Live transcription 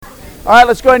All right,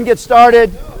 let's go ahead and get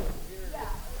started.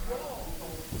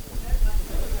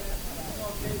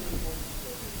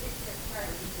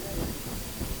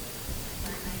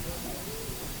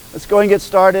 Let's go ahead and get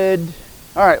started.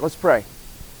 All right, let's pray.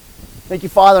 Thank you,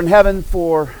 Father in heaven,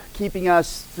 for keeping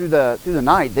us through the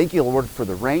night. Thank you, Lord, for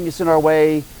the rain you sent our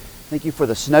way. Thank you for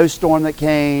the snowstorm that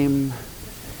came.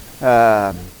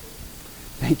 Thank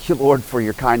you, Lord, for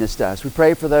your kindness to us. We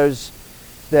pray for those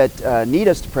that need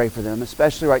us to pray for them,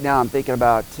 especially right now. I'm thinking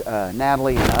about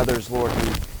Natalie and others, Lord,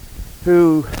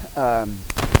 who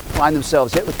find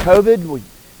themselves hit with COVID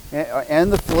and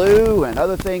the flu and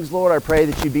other things. Lord, I pray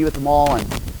that you be with them all and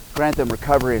grant them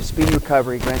recovery, a speedy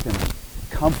recovery, grant them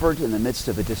comfort in the midst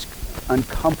of a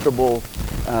uncomfortable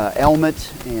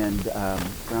ailment, and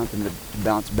grant them to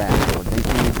bounce back, Lord. Thank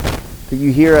you that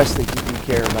you hear us, that you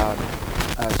care about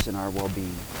us and our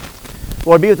well-being.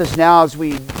 Lord, be with us now as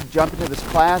we jump into this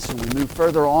class and we move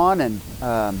further on, and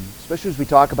especially as we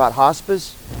talk about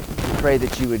hospice. We pray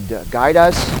that you would guide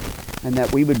us, and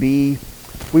that we would be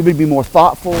more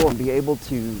thoughtful and be able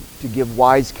to give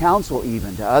wise counsel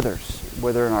even to others,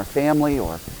 whether in our family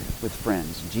or with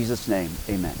friends. In Jesus' name,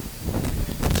 amen.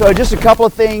 So just a couple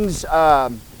of things.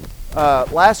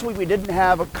 Last week we didn't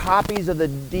have copies of the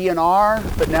DNR,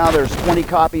 but now there's 20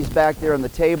 copies back there on the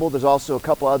table. There's also a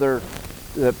couple other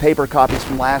paper copies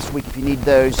from last week if you need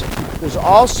those. There's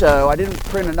also, I didn't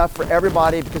print enough for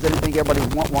everybody because I didn't think everybody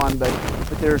would want one, but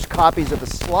there's copies of the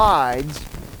slides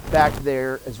back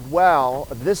there as well.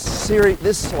 This set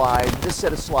of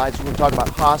slides, we're going to talk about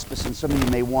hospice, and some of you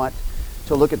may want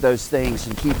to look at those things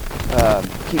and keep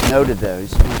note of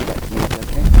those.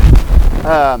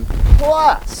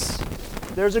 Plus,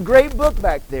 there's a great book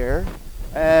back there,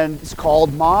 and it's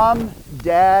called Mom,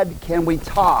 Dad, Can We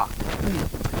Talk?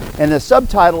 And the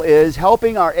subtitle is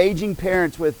Helping Our Aging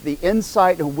Parents with the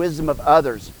Insight and Wisdom of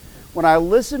Others. When I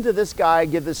listened to this guy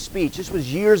give this speech, this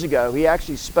was years ago, he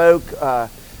actually spoke,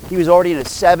 he was already in his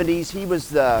 70s. He was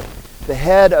the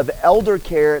head of elder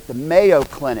care at the Mayo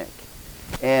Clinic.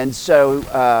 And so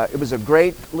it was a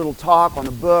great little talk on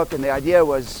the book, and the idea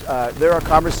was there are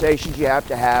conversations you have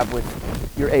to have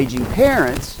with your aging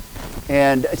parents,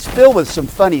 and it's filled with some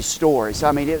funny stories.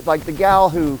 I mean, it's like the gal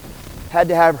who had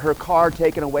to have her car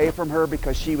taken away from her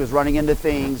because she was running into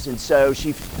things, and so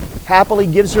she happily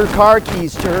gives her car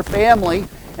keys to her family,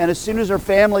 and as soon as her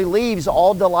family leaves,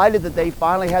 all delighted that they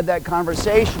finally had that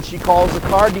conversation, she calls the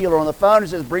car dealer on the phone and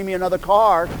says, bring me another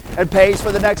car, and pays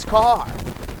for the next car,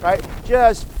 right?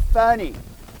 Just funny.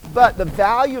 But the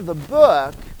value of the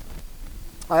book,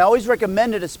 I always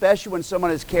recommend it, especially when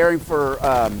someone is caring for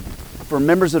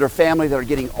members of their family that are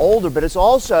getting older, but it's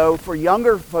also for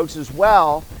younger folks as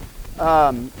well.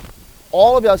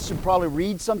 All of us should probably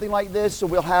read something like this, so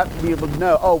we'll have to be able to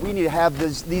know, oh, we need to have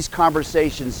these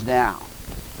conversations now,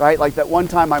 right? Like that one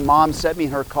time my mom sent me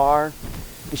in her car,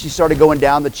 and she started going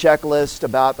down the checklist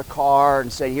about the car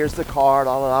and saying, here's the car,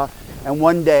 blah, blah, blah, and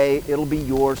one day it'll be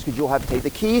yours because you'll have to take the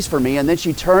keys for me. And then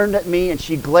she turned at me and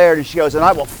she glared and she goes, and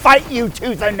I will fight you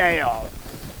tooth and nail,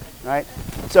 right?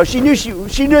 So she knew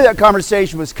that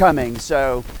conversation was coming.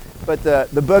 So, but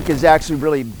the book is actually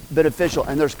really beneficial,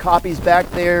 and there's copies back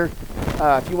there.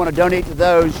 If you want to donate to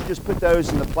those, just put those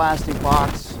in the plastic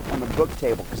box on the book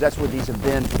table, because that's where these have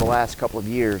been for the last couple of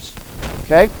years.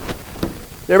 Okay?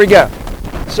 There we go.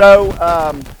 So,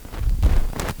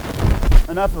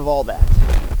 enough of all that.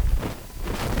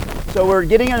 So we're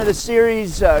getting into the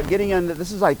series,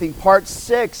 this is, I think, part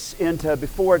 6 into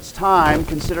Before It's Time,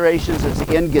 considerations as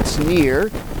the end gets near.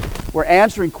 We're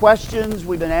answering questions.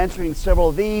 We've been answering several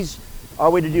of these. Are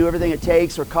we to do everything it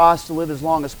takes or costs to live as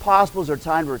long as possible? Is there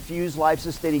time to refuse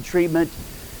life-sustaining treatment?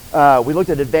 We looked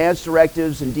at advance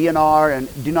directives and DNR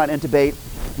and do not intubate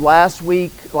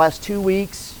last 2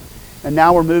 weeks. And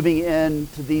now we're moving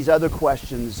into these other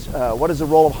questions. What is the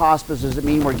role of hospice? Does it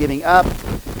mean we're giving up?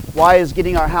 Why is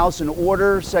getting our house in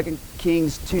order, 2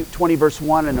 Kings 20 verse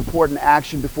 1, an important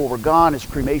action before we're gone? Is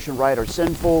cremation right or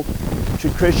sinful?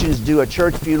 Should Christians do a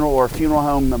church funeral or a funeral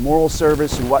home memorial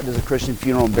service? And what does a Christian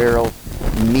funeral and burial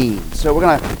mean? So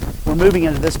we're moving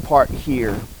into this part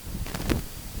here.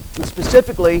 And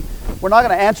specifically, we're not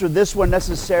going to answer this one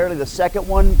necessarily, the second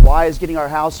one, why is getting our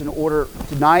house in order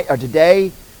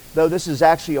today, though this is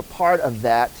actually a part of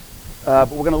that.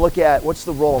 But we're going to look at what's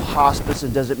the role of hospice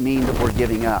and does it mean that we're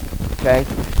giving up, okay?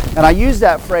 And I use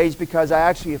that phrase because I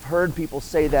actually have heard people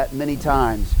say that many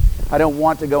times. I don't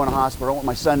want to go in a hospital. I don't want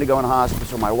my son to go in a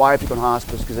hospice or my wife to go in a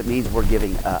hospice because it means we're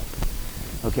giving up,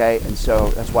 okay? And so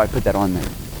that's why I put that on there.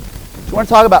 So I want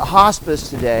to talk about hospice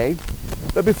today.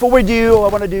 But before we do, I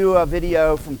want to do a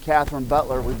video from Catherine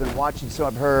Butler. We've been watching some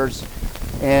of hers.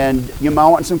 And you might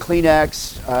want some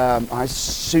Kleenex. I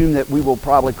assume that we will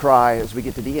probably cry as we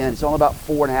get to the end. It's only about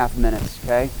 4.5 minutes,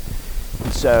 okay?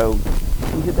 And so,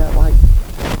 can you hit that light?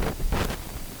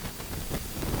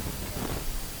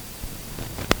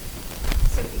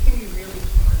 So it can be really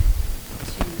hard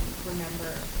to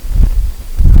remember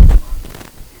how long and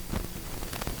the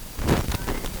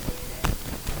time and the day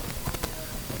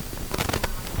that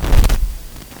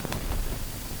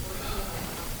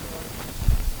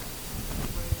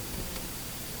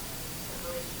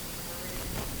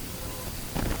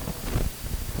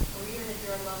or even if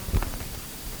you're a loved one,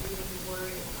 or even be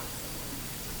worried about someone.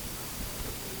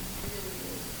 It can be really,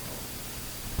 really difficult.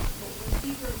 But we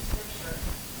see from Scripture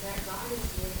that God is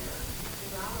there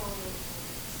throughout all those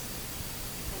moments,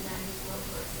 and that His love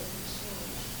for us doesn't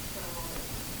change from all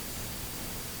those moments.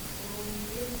 And when we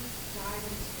really dive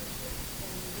into Scripture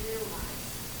and realize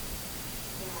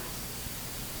that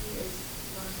He is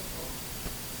merciful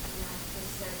and that His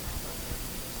steadfast love for us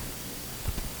never ceases,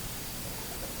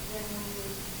 then when we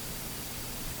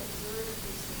observe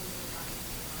these things that are happening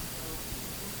in our world, we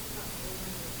can pick up over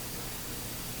and over.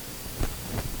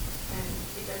 And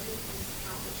it doesn't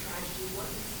discount the tragedy. What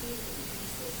we see is that we can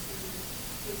still see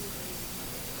His grace and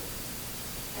love.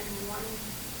 And one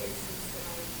instance that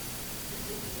I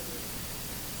particularly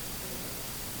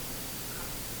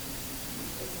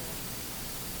is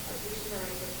a vision that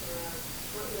I get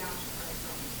shortly after I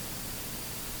from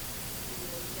we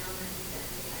were down there in the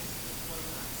ICU for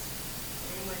months.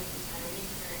 And anyone who's had any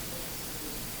experience in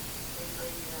ICU, they tell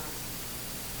you that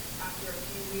after a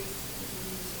few weeks, you can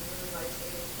do some really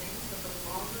life-saving things, but the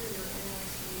longer you're in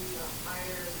ICU, the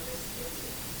higher the risk is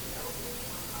of developing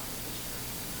more complications.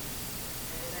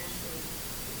 And eventually,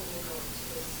 people will go into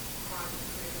this chronic,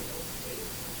 critically ill state,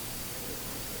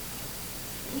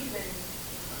 and he's been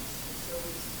in months, and so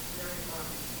he's very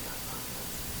involved in that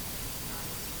process.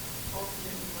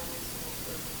 Ultimately, one is the most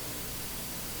difficult.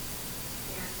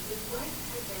 And his wife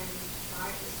had been by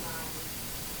his side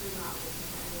throughout this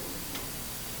entire ordeal,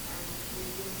 and we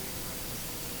knew him from the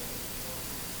same day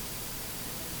beforehand.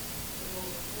 And the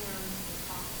role of him, the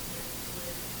talk to him,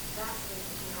 was fascinating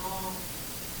between all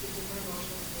the different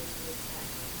emotional states he was at.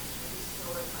 He's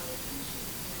still at other things, she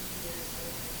is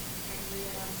other things, angry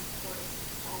at us, of course,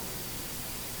 all these things.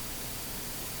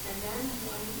 And then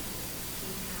one evening,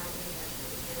 he had an event that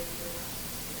was very clear about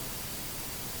his spirit.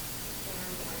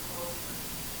 And I called her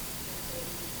and said,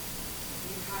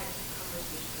 we've had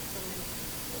conversations with so many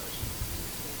people before. She's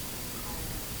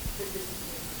the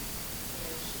discipline,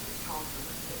 and she could talk from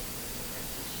her face. And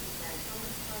she said, how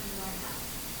much fun do I have?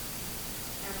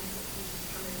 And I said, you just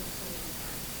come in and play with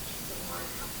her. She said, well,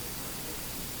 I'm happy to talk to you.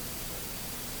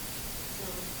 So,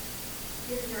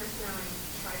 here's nurse now, and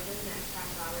try the next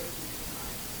half hour to be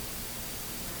alive.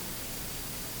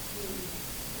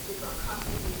 We got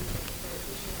custody of the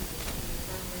medications, and she was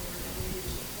done later, and we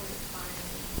reached a point of time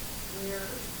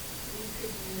where we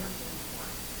could do nothing more.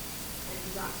 And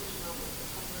his oxygen level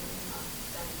was hovering about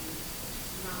 70, which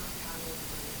is not pattern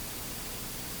for me.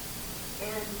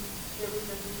 And there was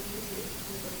nothing we could do.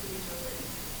 We looked at each other,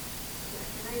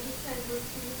 and I just said, well,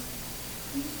 please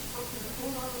help me to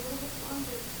hold on a little bit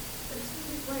longer until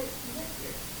his wife can get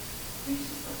here. Please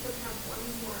just let them have one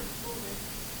more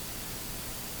moment.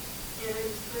 And I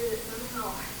just pray that somehow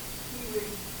he would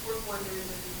work wonders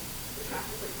and the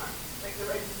traffic would park, like the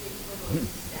Red Sea for the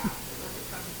staff, and let it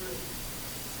come through.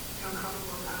 Come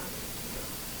along out of it.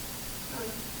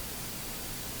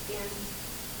 And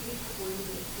we kept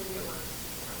waiting for the alarm to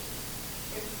sound.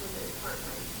 And for the part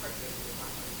taking the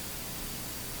platform.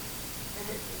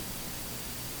 And it did.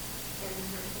 And the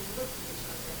nurses looked at each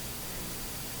other and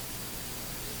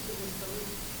just to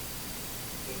disbelief.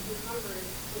 It recovered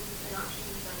with an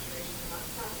oxygen saturation of about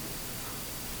 70%.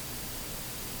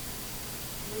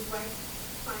 His wife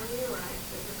finally arrived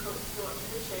with her coat still up to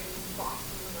her chin and boxed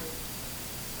in the way.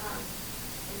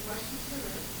 And rushed into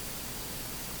the room.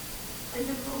 And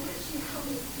the moment she held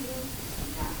his hand,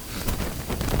 she gasped.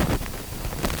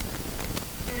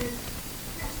 And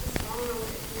that's the sorrow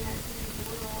that he had to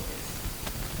endure all this.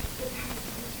 But that was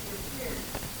much more clear.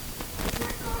 And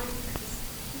that God, because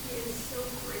he is so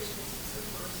gracious and so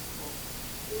merciful,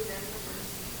 gave them the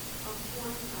mercy of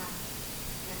one last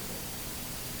method,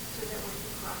 so that when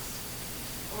he crossed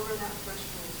over that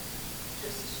threshold,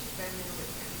 just as she bent in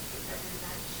with him, with every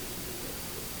night she would be with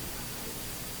him in that night.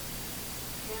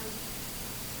 And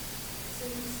so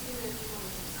you see that he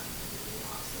wants something, but you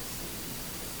also see his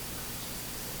righteousness and mercy.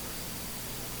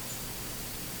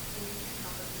 And you can't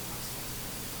help but be lost.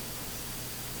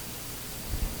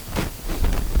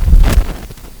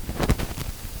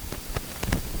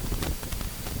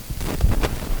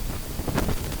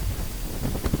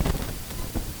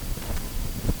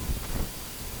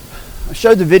 I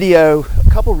showed the video a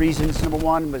couple reasons. Number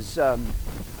one was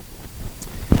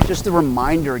just a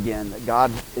reminder again that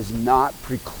God is not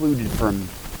precluded from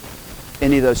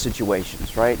any of those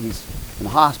situations, right? He's in the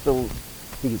hospital,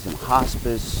 he's in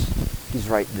hospice, he's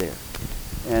right there.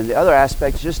 And the other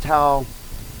aspect is just how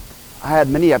I had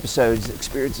many episodes,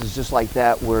 experiences just like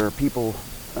that, where people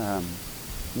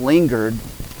lingered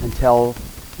until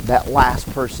that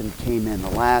last person came in,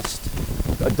 the last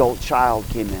adult child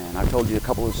came in. I told you a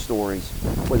couple of stories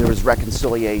where there was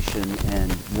reconciliation,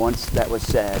 and once that was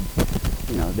said,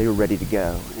 you know, they were ready to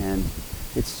go. And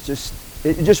it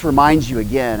just reminds you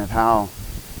again of how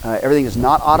everything is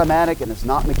not automatic and it's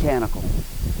not mechanical,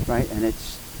 right? And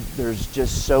there's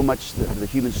just so much the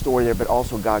human story there, but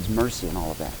also God's mercy and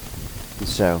all of that. And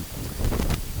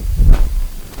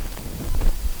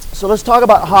so let's talk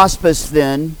about hospice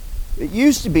then. It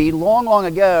used to be long, long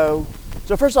ago.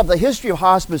 So first off, the history of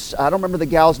hospice, I don't remember the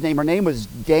gal's name. Her name was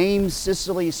Dame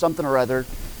Cicely something or other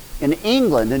in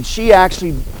England. And she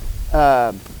actually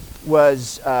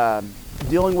was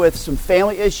dealing with some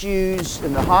family issues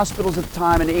in the hospitals at the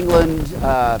time in England.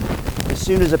 As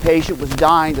soon as a patient was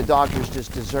dying, the doctors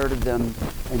just deserted them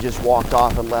and just walked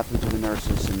off and left them to the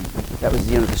nurses. And that was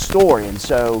the end of the story. And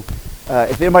so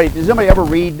does anybody ever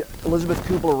read Elizabeth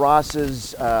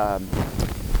Kubler-Ross's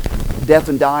Death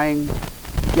and Dying?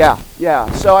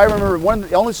 Yeah. So I remember one of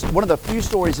the few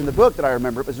stories in the book that I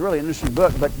remember. It was a really interesting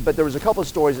book, but there was a couple of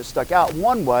stories that stuck out.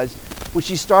 One was when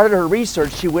she started her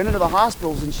research, she went into the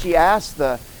hospitals and she asked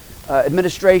the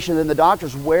administration and the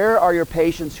doctors, "Where are your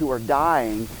patients who are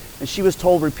dying?" And she was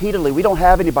told repeatedly, "We don't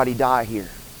have anybody die here."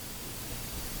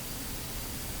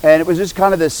 And it was just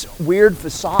kind of this weird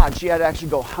facade. She had to actually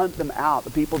go hunt them out, the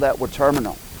people that were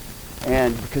terminal.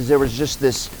 And because there was just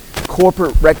this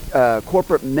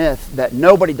corporate myth that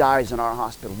nobody dies in our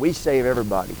hospital. We save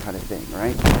everybody kind of thing,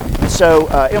 right? And so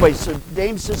anyway, so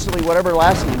Dame Cicely, whatever her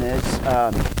last name is,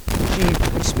 she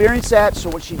experienced that. So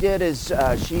what she did is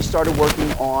she started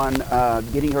working on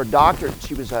getting her doctorate.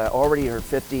 She was already in her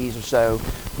 50s or so,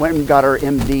 went and got her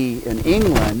MD in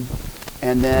England,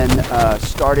 and then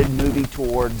started moving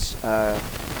towards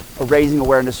raising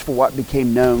awareness for what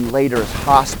became known later as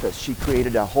hospice. She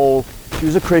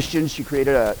was a Christian. She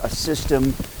created a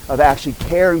system of actually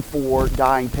caring for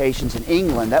dying patients in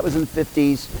England. That was in the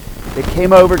 50s. It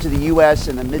came over to the U.S.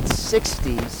 in the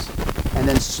mid-60s, and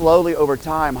then slowly over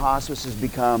time, hospice has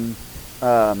become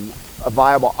a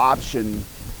viable option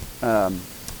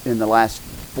in the last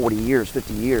 40 years,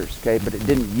 50 years, okay? But it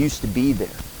didn't used to be there,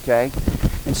 okay?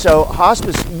 And so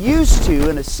hospice used to,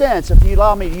 in a sense, if you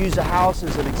allow me to use a house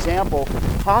as an example,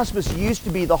 hospice used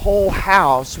to be the whole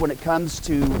house when it comes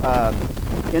to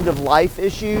end-of-life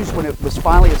issues. When it was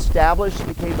finally established, it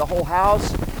became the whole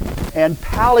house. And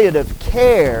palliative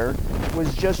care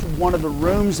was just one of the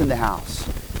rooms in the house.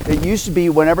 It used to be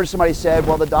whenever somebody said,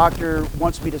 well, the doctor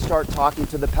wants me to start talking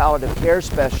to the palliative care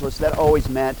specialist, that always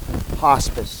meant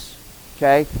hospice.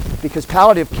 Okay? Because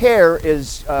palliative care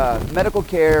is medical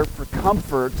care for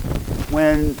comfort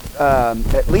when,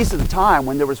 at least at the time,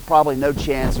 when there was probably no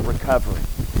chance of recovery.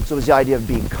 So it was the idea of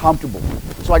being comfortable.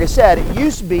 So like I said, it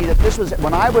used to be that this was,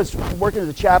 when I was working as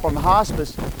a chaplain in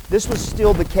hospice, this was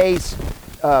still the case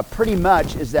pretty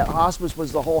much, is that hospice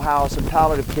was the whole house and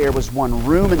palliative care was one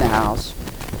room in the house.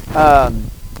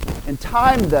 In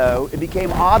time, though, it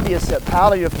became obvious that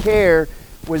palliative care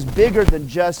was bigger than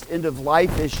just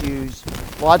end-of-life issues.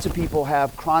 Lots of people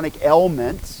have chronic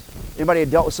ailments. Anybody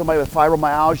dealt with somebody with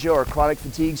fibromyalgia or chronic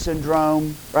fatigue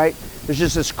syndrome, right? There's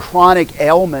just this chronic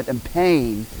ailment and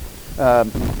pain. I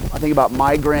think about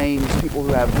migraines, people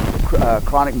who have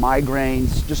chronic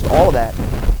migraines, just all of that.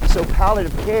 So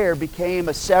palliative care became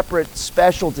a separate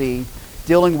specialty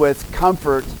dealing with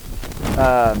comfort,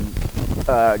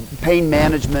 pain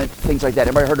management, things like that.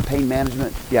 Everybody heard of pain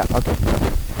management? Yeah, okay.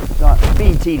 Not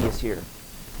being tedious here.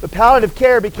 But palliative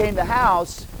care became the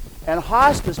house, and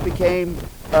hospice became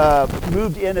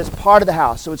moved in as part of the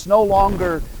house. So it's no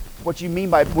longer what you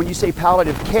mean by, when you say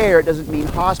palliative care, it doesn't mean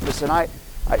hospice. And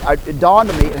it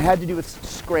dawned on me, it had to do with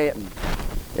Scranton.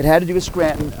 It had to do with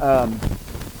Scranton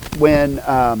when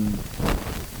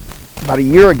about a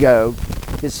year ago,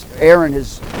 Aaron,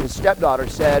 his stepdaughter,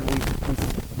 said,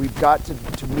 we've got to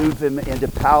move him into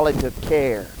palliative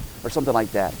care or something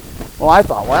like that. Well, I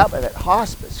thought, well, that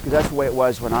hospice, because that's the way it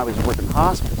was when I was working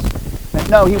hospice. And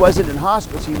no, he wasn't in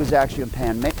hospice. He was actually in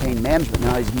pain management.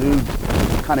 Now he's moved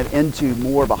kind of into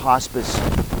more of a hospice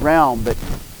realm, but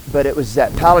it was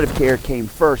that palliative care came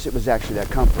first. It was actually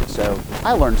that comfort. So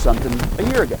I learned something a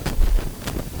year ago.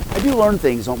 I do learn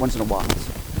things once in a while.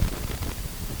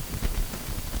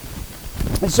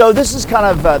 And so this is kind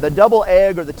of the double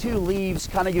egg, or the two leaves,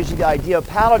 kind of gives you the idea of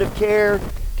palliative care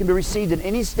can be received in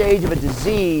any stage of a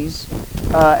disease,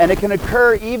 and it can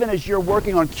occur even as you're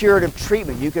working on curative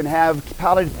treatment. You can have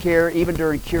palliative care even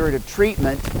during curative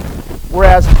treatment,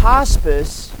 whereas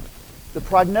hospice, the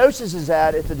prognosis is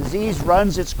that if the disease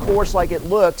runs its course like it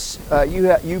looks,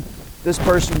 this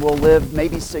person will live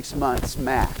maybe 6 months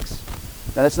max.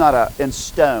 Now that's not in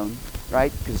stone,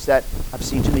 right? Because I've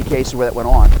seen too many cases where that went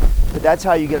on. But that's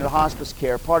how you get into hospice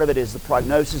care. Part of it is the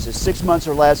prognosis is 6 months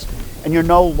or less, and you're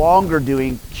no longer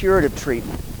doing curative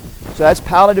treatment. So that's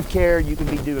palliative care. You can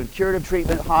be doing curative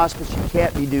treatment. Hospice, you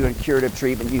can't be doing curative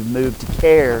treatment. You've moved to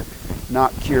care,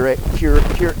 not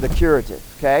the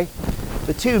curative, okay?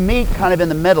 The two meet kind of in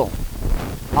the middle.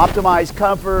 Optimize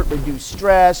comfort, reduce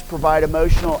stress, provide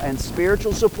emotional and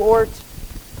spiritual support,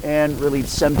 and relieve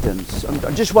symptoms.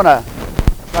 I just want to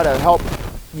try to help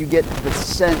you get the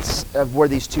sense of where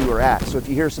these two are at. So if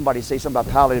you hear somebody say something about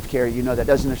palliative care, you know that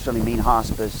doesn't necessarily mean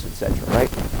hospice, etc.,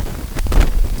 right?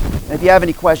 And if you have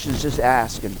any questions, just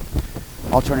ask, and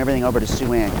I'll turn everything over to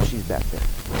Sue Ann because she's back there.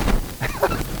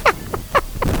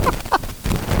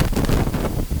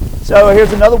 So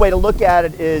here's another way to look at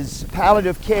it: is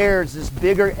palliative care is this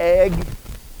bigger egg,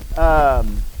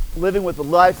 living with a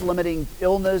life-limiting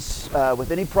illness,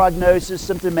 with any prognosis.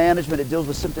 Symptom management, it deals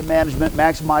with symptom management,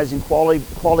 maximizing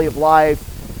quality of life.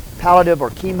 Palliative or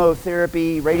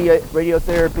chemotherapy,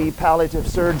 radiotherapy, palliative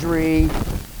surgery,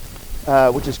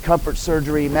 which is comfort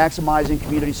surgery, maximizing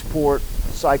community support,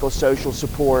 psychosocial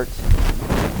support.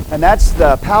 And that's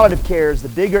the palliative care is the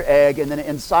bigger egg, and then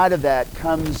inside of that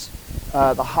comes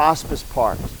the hospice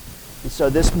part. And so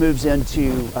this moves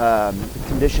into the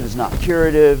condition is not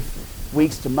curative,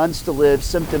 weeks to months to live,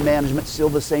 symptom management, still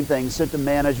the same thing, symptom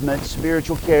management,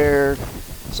 spiritual care,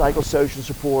 psychosocial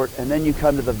support, and then you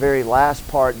come to the very last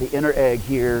part, the inner egg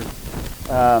here.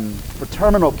 For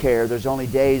terminal care, there's only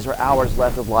days or hours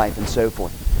left of life and so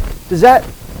forth. Does that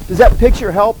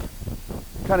picture help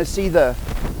kind of see the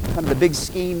big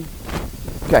scheme?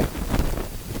 Okay.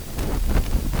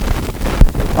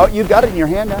 Oh, you've got it in your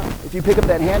handout. If you pick up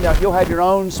that handout, you'll have your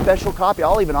own special copy.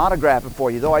 I'll even autograph it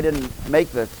for you, though I didn't make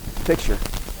the picture.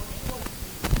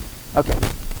 Okay.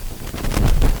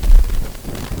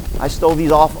 I stole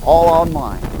these off all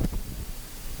online.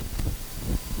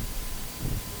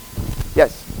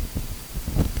 Yes.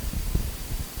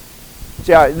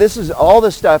 So this is all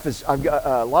this stuff is I've got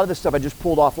a lot of this stuff I just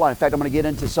pulled offline. In fact, I'm going to get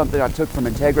into something I took from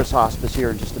Integris Hospice here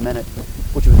in just a minute,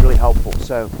 which was really helpful.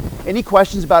 So, any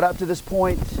questions about up to this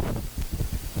point?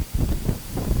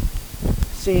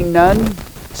 Seeing none.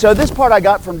 So this part I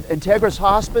got from Integris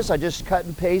Hospice. I just cut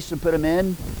and paste and put them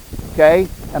in. Okay,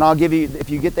 and I'll give you, if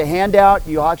you get the handout,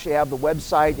 you actually have the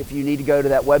website if you need to go to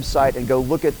that website and go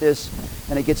look at this,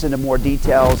 and it gets into more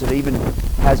details. It even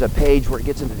has a page where it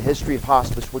gets into the history of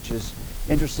hospice, which is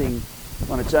interesting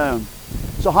on its own.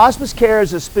 So hospice care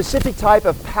is a specific type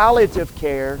of palliative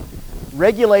care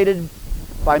regulated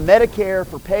by Medicare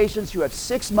for patients who have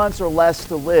 6 months or less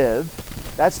to live.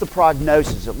 That's the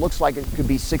prognosis. It looks like it could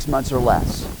be 6 months or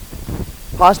less.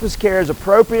 Hospice care is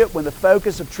appropriate when the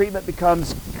focus of treatment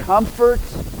becomes comfort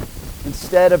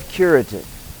instead of curative.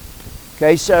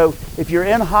 Okay, so if you're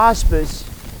in hospice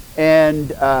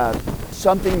and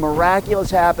something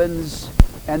miraculous happens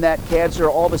and that cancer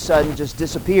all of a sudden just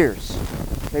disappears.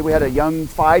 Okay, we had a young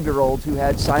 5-year-old who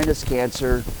had sinus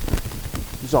cancer.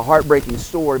 It was a heartbreaking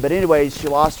story, but anyways, she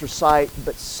lost her sight.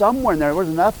 But somewhere in there was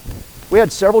enough. We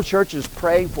had several churches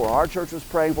praying for her. Our church was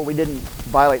praying for her. We didn't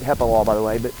violate HIPAA law, by the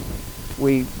way, but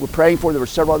we were praying for her. There were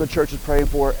several other churches praying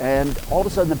for her, and all of a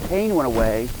sudden the pain went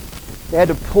away. They had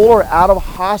to pull her out of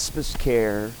hospice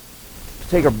care, to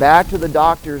take her back to the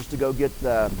doctors to go get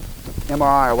the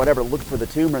MRI or whatever, look for the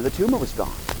tumor. The tumor was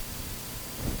gone.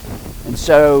 And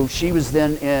so she was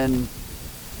then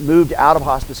moved out of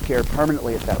hospice care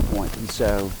permanently at that point. And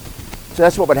so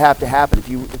that's what would have to happen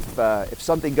if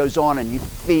something goes on and you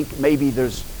think maybe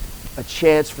there's a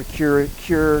chance for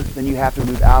cure, then you have to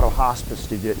move out of hospice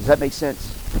to do it. Does that make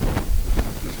sense?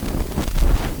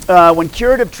 When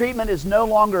curative treatment is no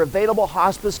longer available,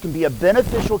 hospice can be a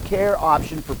beneficial care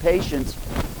option for patients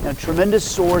and a tremendous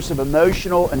source of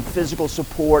emotional and physical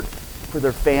support for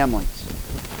their families.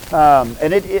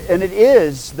 And it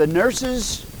is, the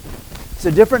nurses, it's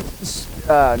a different,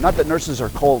 not that nurses are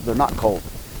cold, they're not cold,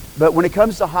 but when it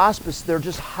comes to hospice, they're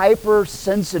just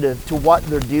hypersensitive to what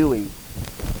they're doing.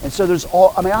 And so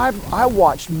I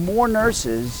watched more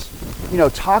nurses,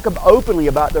 talk openly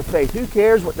about their faith. Who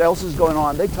cares what else is going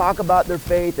on? They talk about their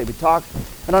faith. They would talk,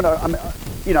 I don't know,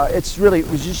 it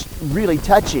was just really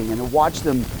touching. And to watch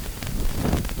them,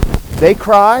 they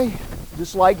cry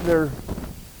just like their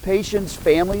patients'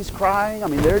 families crying. I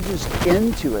mean, they're just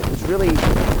into it. It's really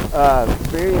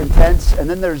very intense. And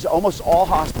then there's almost all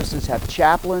hospices have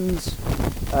chaplains,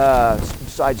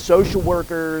 besides social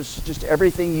workers, just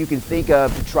everything you can think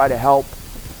of to try to help.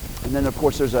 And then, of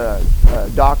course, there's a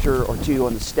doctor or two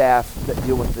on the staff that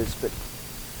deal with this.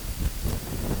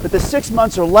 But the 6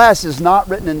 months or less is not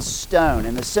written in stone,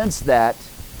 in the sense that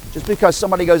just because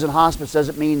somebody goes in hospice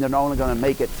doesn't mean they're only going to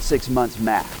make it 6 months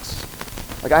max.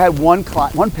 Like I had one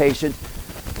patient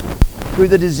who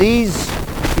the disease,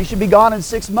 he should be gone in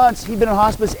 6 months. He'd been in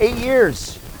hospice 8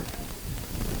 years.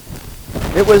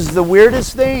 It was the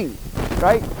weirdest thing,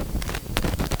 right?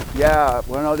 Yeah,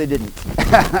 well, no, they didn't.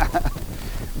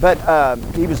 But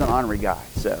he was an honorary guy,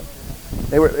 so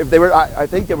I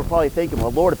think they were probably thinking,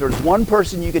 well, Lord, if there was one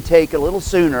person you could take a little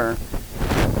sooner.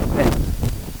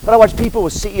 But I watched people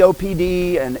with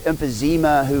COPD and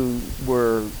emphysema who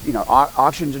were,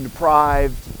 oxygen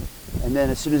deprived, and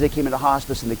then as soon as they came into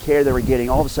hospice and the care they were getting,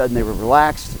 all of a sudden they were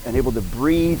relaxed and able to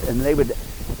breathe, and they would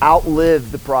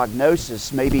outlive the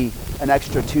prognosis, maybe an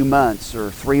extra 2 months or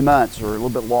 3 months or a little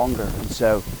bit longer. And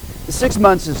so the 6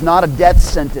 months is not a death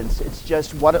sentence. It's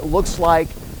just what it looks like.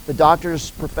 The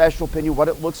doctor's professional opinion, what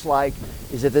it looks like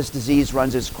is if this disease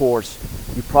runs its course,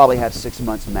 you probably have 6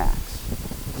 months max.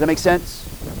 Does that make sense?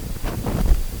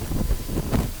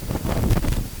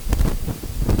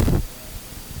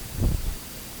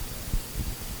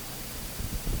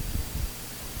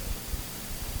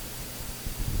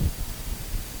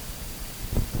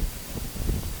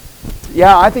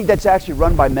 Yeah, I think that's actually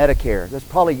run by Medicare. That's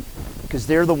probably because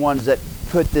they're the ones that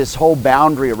put this whole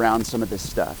boundary around some of this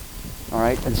stuff. All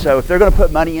right, and so if they're going to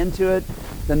put money into it,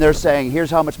 then they're saying, here's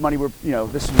how much money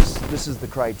this is the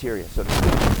criteria, so to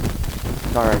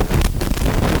speak. All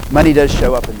right, money does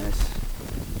show up in this.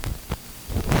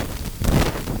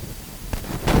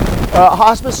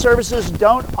 Hospice services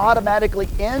don't automatically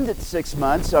end at 6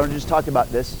 months. So I'm just talking about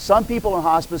this. Some people in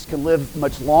hospice can live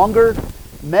much longer.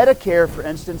 Medicare, for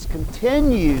instance,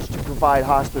 continues to provide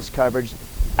hospice coverage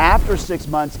after 6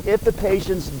 months if the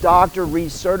patient's doctor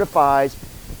recertifies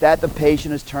that the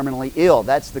patient is terminally ill.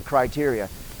 That's the criteria,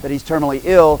 that he's terminally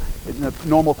ill in the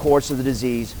normal course of the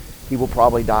disease. He will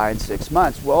probably die in 6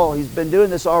 months. Well, he's been doing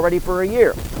this already for a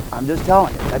year. I'm just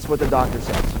telling you. That's what the doctor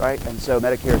says, right? And so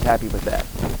Medicare is happy with that,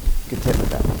 content with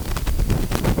that.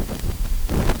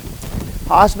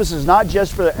 Hospice is not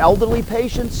just for the elderly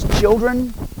patients,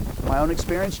 children. My own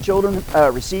experience, children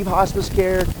receive hospice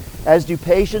care, as do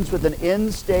patients with an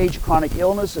end-stage chronic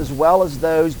illness, as well as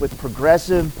those with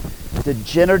progressive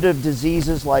degenerative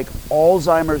diseases like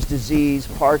Alzheimer's disease,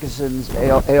 Parkinson's,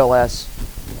 ALS,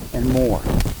 and more.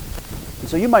 And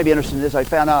so you might be interested in this. I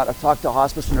talked to a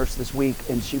hospice nurse this week,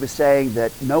 and she was saying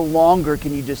that no longer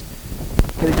can it just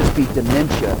be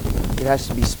dementia. It has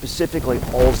to be specifically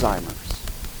Alzheimer's.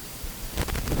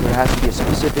 There has to be a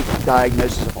specific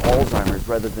diagnosis of Alzheimer's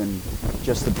rather than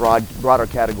just the broader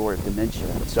category of dementia.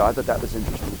 So I thought that was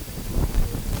interesting.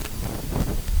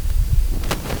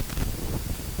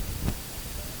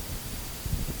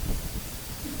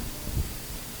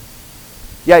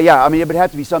 Yeah. I mean, it would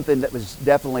have to be something that was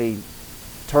definitely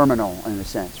terminal in a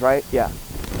sense, right? Yeah.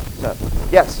 So,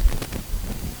 yes.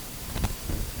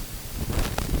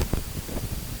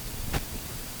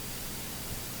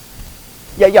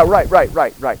 Yeah,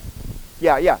 right.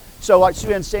 Yeah. So what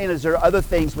Sue-Ann's saying is there are other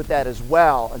things with that as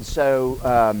well, and so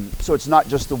so it's not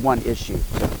just the one issue.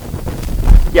 So,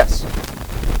 yes.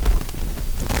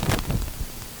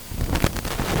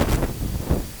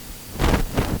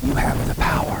 You have the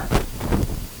power.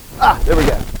 There we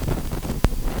go.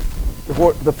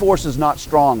 The force is not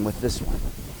strong with this one.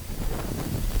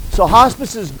 So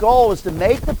hospice's goal is to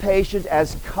make the patient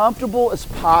as comfortable as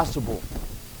possible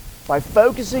by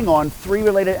focusing on three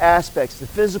related aspects: the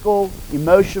physical,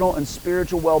 emotional, and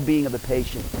spiritual well-being of the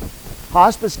patient.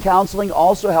 Hospice counseling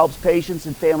also helps patients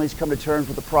and families come to terms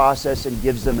with the process and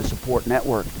gives them a support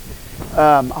network.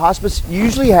 Hospice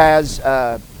usually has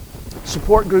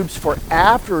support groups for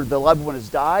after the loved one has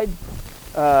died.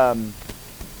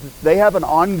 They have an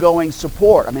ongoing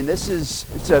support. I mean, it's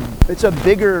a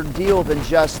bigger deal than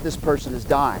just this person is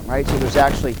dying, right? So there's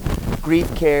actually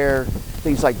grief care,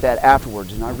 things like that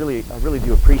afterwards, and I really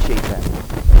do appreciate that.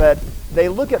 But they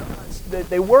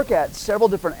work at several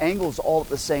different angles all at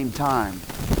the same time,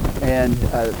 and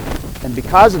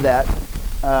because of that,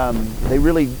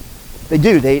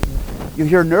 you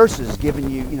hear nurses giving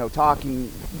you,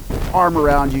 talking, arm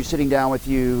around you, sitting down with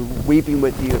you, weeping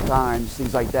with you at times,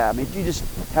 things like that. I mean, you just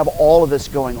have all of this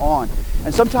going on.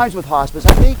 And sometimes with hospice,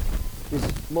 I think, is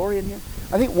Lori in here?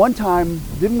 I think one time,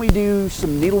 didn't we do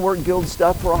some Needlework Guild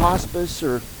stuff for a hospice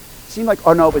or seemed like,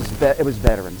 oh no, it was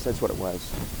veterans. That's what it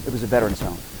was. It was a veterans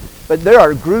home. But there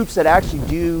are groups that actually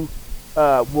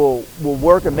will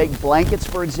work and make blankets,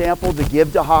 for example, to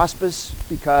give to hospice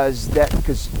because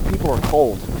people are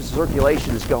cold, because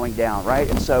circulation is going down, right?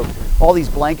 And so all these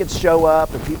blankets show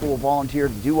up, and people will volunteer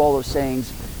to do all those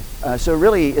things. So it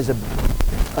really is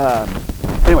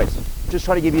anyways, just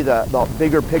try to give you the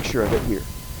bigger picture of it here.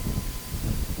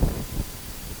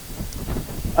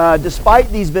 Despite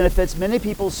these benefits, many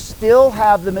people still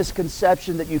have the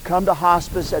misconception that you come to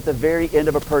hospice at the very end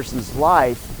of a person's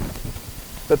life.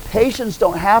 But patients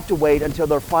don't have to wait until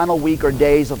their final week or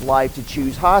days of life to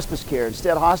choose hospice care.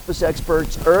 Instead, hospice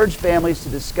experts urge families to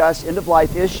discuss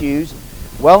end-of-life issues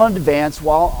well in advance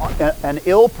while an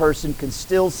ill person can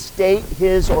still state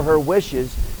his or her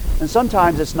wishes. And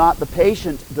sometimes it's not the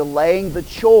patient delaying the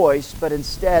choice, but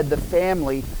instead the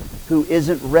family who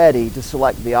isn't ready to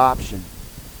select the option.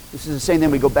 This is the same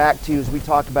thing we go back to as we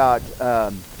talk about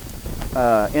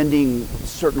ending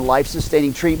certain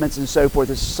life-sustaining treatments and so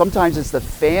forth. Sometimes it's the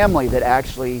family that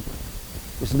actually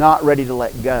is not ready to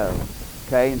let go.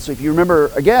 Okay, and so if you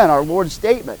remember again our Lord's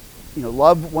statement,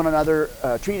 love one another,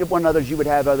 treat one another as you would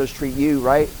have others treat you.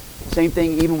 Right? Same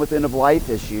thing even with end-of-life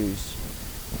issues.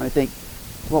 And I think,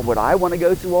 well, would I want to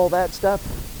go through all that stuff?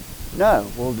 No.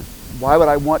 Well, why would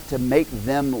I want to make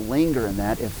them linger in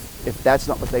that if that's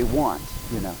not what they want?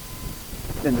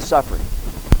 In the suffering.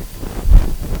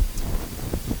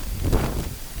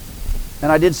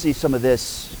 And I did see some of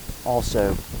this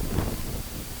also.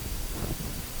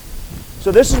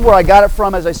 So this is where I got it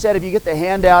from. As I said, if you get the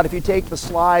handout, if you take the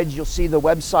slides, you'll see the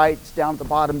websites down at the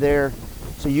bottom there.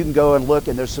 So you can go and look,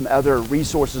 and there's some other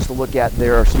resources to look at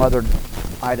there, or some other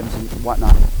items and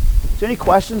whatnot. So any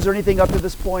questions or anything up to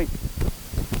this point?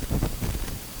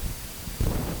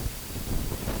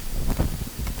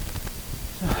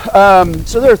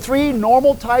 So there are three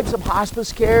normal types of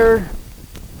hospice care.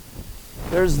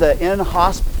 There's the in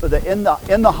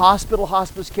the hospital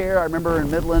hospice care. I remember in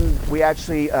Midland,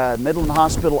 Midland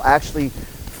Hospital actually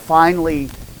finally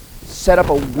set up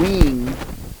a wing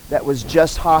that was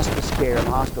just hospice care in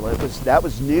the hospital. That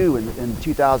was new in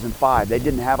 2005. They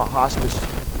didn't have a hospice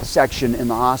section in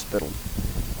the hospital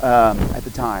at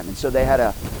the time, and so they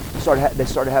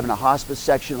started having a hospice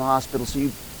section in the hospital. So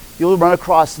you'll run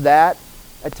across that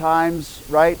at times,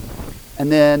 right?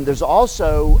 And then there's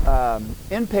also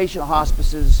inpatient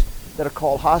hospices that are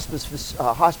called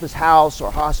hospice house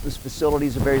or hospice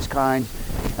facilities of various kinds,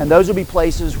 and those will be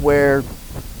places where,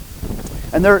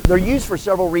 and they're used for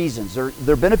several reasons.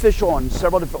 They're beneficial on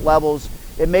several different levels.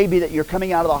 It may be that you're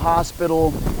coming out of the hospital,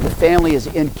 the family is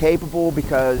incapable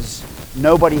because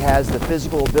nobody has the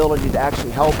physical ability to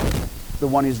actually help the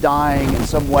one who's dying in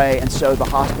some way, and so the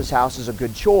hospice house is a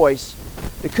good choice.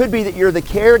 It could be that you're the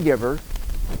caregiver.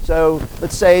 So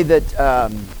let's say that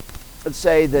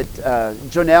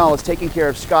Jonelle is taking care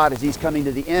of Scott as he's coming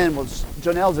to the end. Well,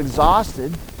 Jonelle's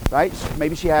exhausted, right?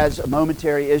 Maybe she has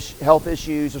momentary health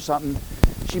issues or something.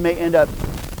 She may end up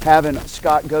having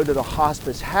Scott go to the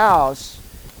hospice house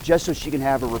just so she can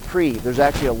have a reprieve. There's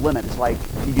actually a limit. It's like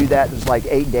if you do that, there's like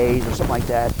 8 days or something like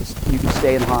that. You can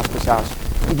stay in the hospice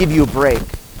house and give you a break,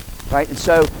 right? And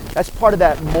so that's part of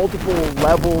that multiple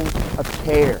levels of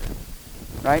care,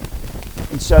 right?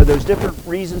 And so there's different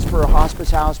reasons for a hospice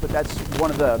house, but that's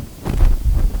one of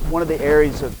the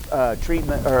areas of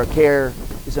treatment or care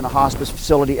is in a hospice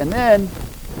facility. And then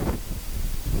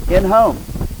in home,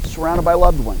 surrounded by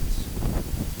loved ones.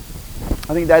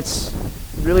 I think that's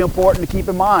really important to keep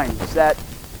in mind, is that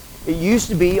it used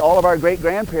to be all of our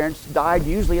great-grandparents died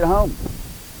usually at home,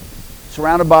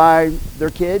 surrounded by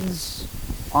their kids,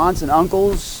 aunts and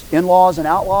uncles, in-laws and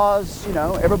outlaws,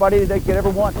 everybody they could ever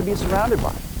want to be surrounded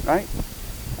by, right?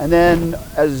 And then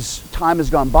as time has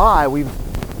gone by, we've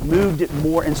moved it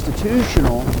more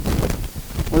institutional.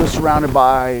 We're surrounded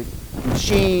by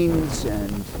machines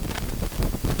and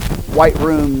white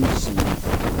rooms and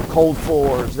cold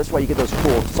floors. That's why you get those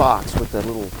cool socks with the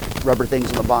little rubber things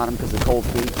on the bottom because of cold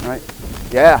feet, right?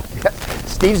 Yeah.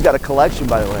 Steve's got a collection,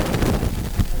 by the way.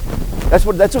 That's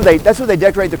what they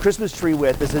decorate the Christmas tree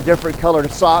with, is the different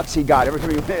colored socks he got every time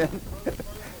he went in.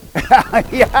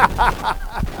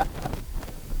 Yeah.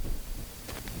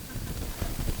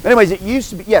 Anyways, it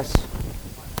used to be, yes.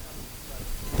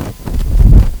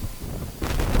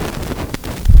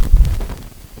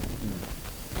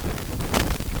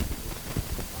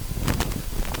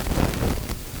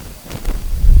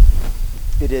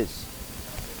 It is.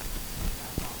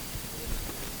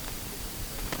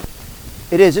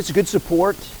 It is. It's a good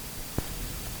support,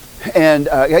 and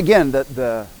again,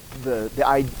 the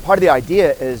part of the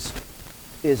idea is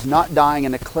is not dying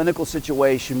in a clinical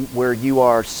situation where you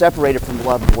are separated from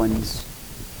loved ones.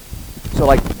 So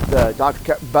like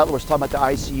Dr. Butler was talking about the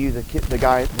ICU, the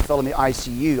guy, the fellow in the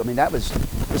ICU. I mean, that was,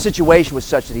 the situation was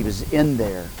such that he was in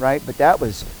there, right? But that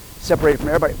was separated from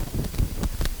everybody.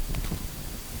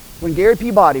 When Gary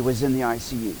Peabody was in the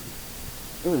ICU,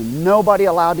 there was nobody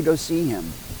allowed to go see him.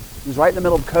 He was right in the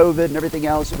middle of COVID and everything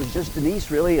else. It was just Denise,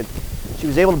 really, and she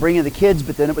was able to bring in the kids,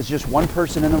 but then it was just one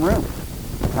person in the room,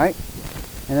 right?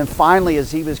 And then finally,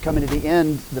 as he was coming to the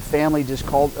end, the family just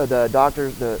called, the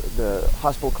doctor, the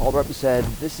hospital called her up and said,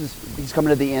 he's coming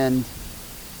to the end.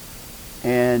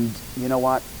 And you know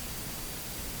what?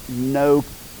 No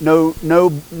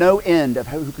end of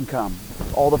who can come.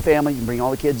 All the family, you can bring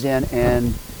all the kids in.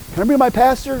 And can I bring my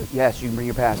pastor? Yes, you can bring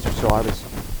your pastor. So I was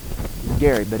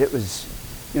Gary, but it was,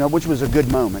 which was a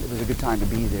good moment. It was a good time to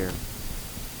be there.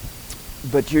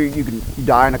 But you can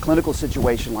die in a clinical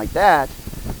situation like that,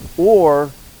 or,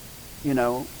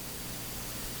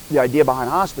 the idea behind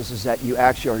hospice is that you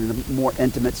actually are in a more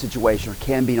intimate situation, or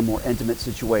can be in a more intimate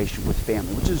situation with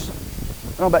family, which is, I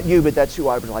don't know about you, but that's who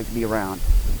I would like to be around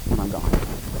when I'm gone.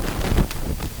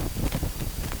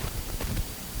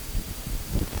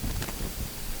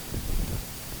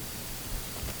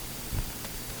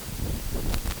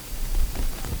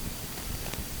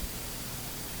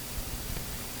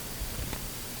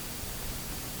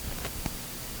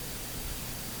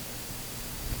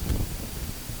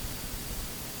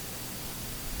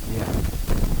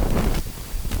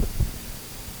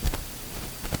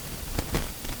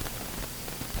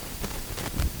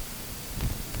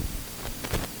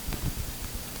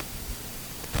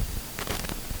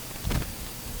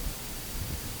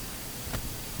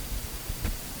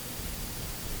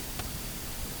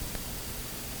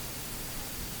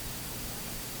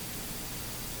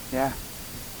 Yeah.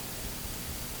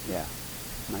 Yeah.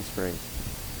 Nice phrase.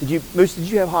 Moose, did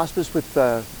you have hospice with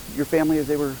your family as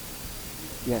they were?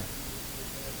 Yeah.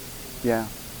 Yeah.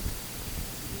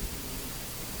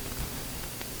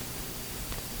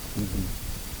 Mm-hmm.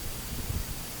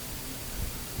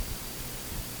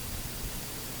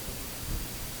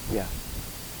 Yeah.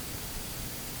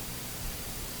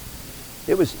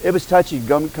 It was touchy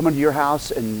coming to your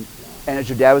house and as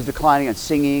your dad was declining and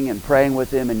singing and praying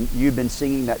with him, and you'd been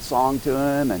singing that song to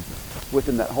him and with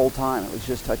him that whole time. It was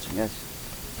just touching. Yes.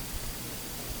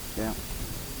 Yeah.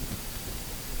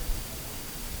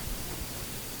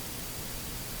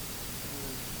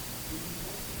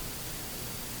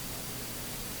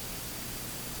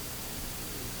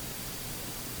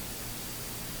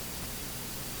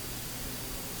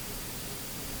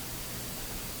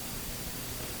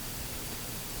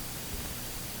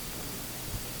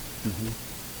 Mm-hmm.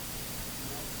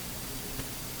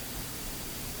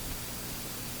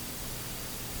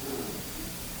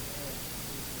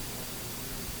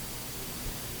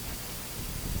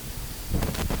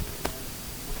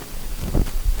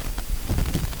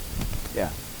 Yeah.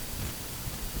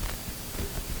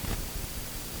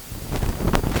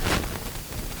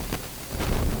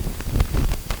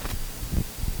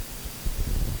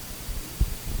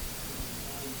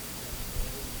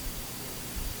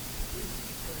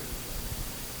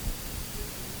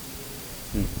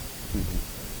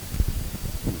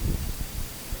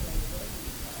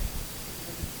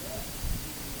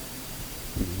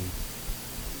 Mm-hmm.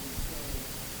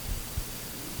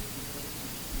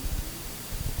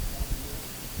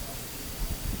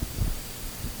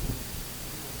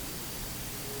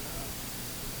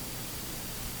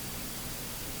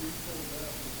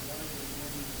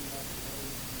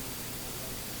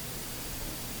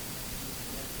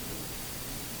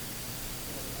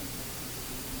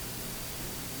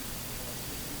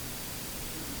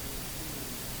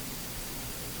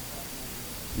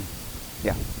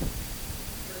 Yeah.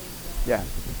 Yeah.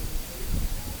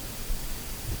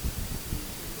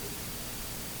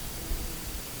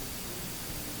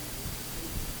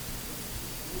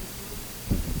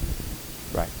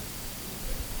 Right.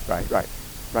 Right. Right.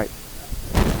 Right.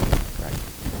 Right.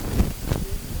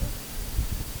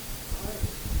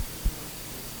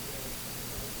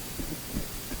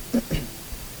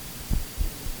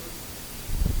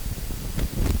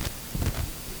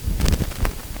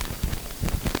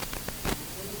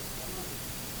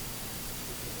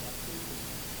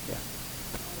 Yeah.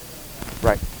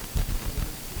 Right.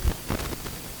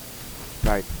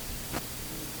 Right.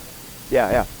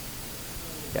 Yeah. Yeah.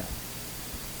 Yeah.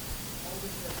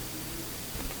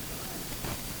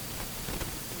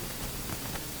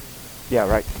 Yeah.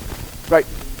 Right. Right.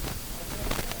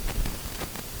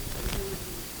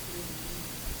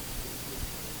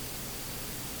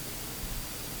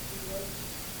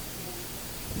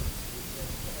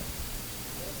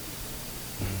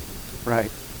 Right.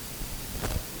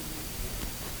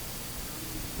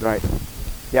 Right.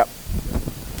 Yep.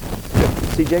 Good.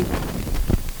 CJ?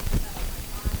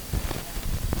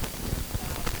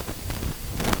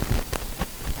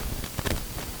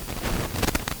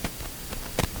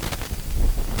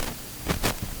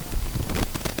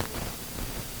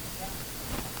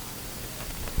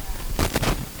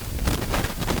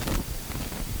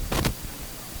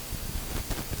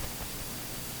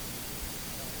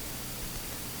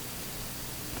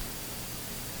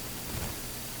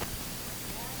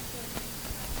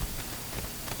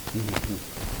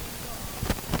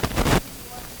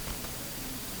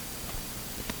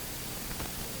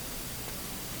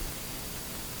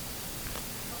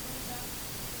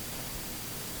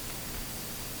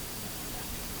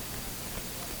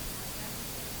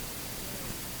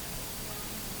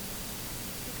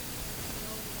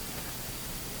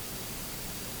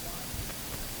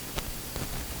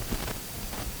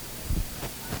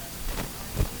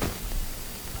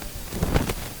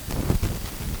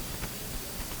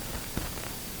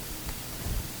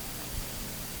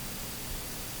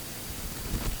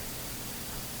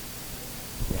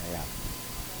 Yeah, yeah.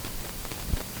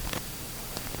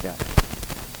 Yeah.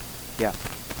 Yeah.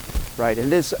 Right.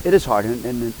 And it is hard. And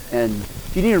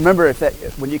you need to remember if that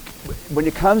when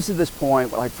it comes to this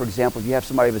point, like for example, if you have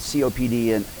somebody with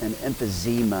COPD and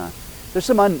emphysema, there's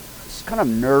some kind of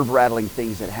nerve-rattling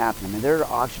things that happen. I mean, they're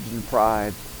oxygen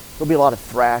deprived. There'll be a lot of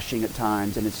thrashing at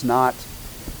times, and it's not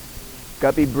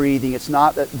guppy breathing. It's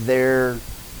not that they're,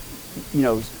 you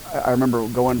know, I remember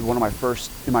going to in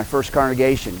my first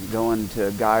congregation, going to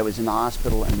a guy who was in the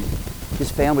hospital, and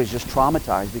his family was just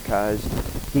traumatized because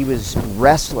he was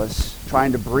restless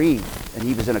trying to breathe, and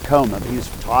he was in a coma. He was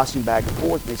tossing back and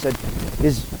forth. And they said,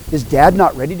 is dad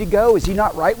not ready to go? Is he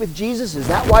not right with Jesus? Is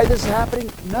that why this is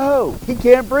happening? No, he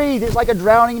can't breathe. He's like a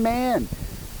drowning man.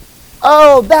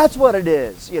 Oh, that's what it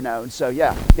is, you know. And so,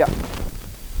 yeah.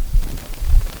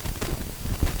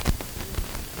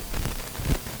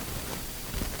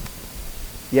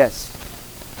 Yes.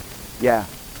 Yeah.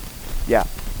 Yeah.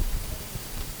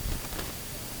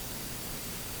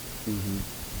 Mm-hmm.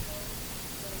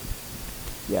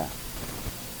 Yeah.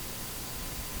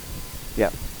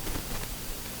 Yeah.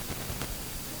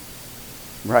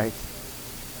 Right.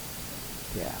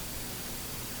 Yeah.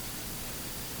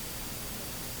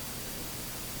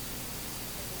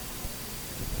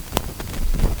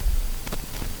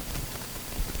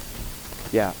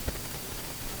 Yeah.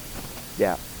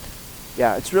 Yeah.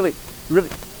 Yeah. It's really, really.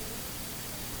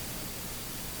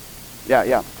 Yeah.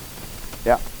 Yeah.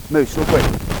 Yeah. Moose, real quick.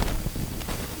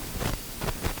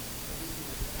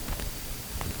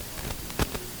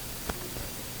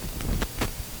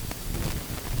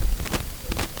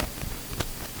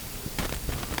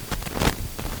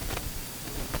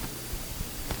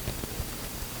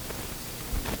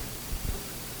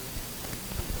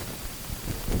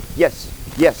 Yes.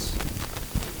 Yes.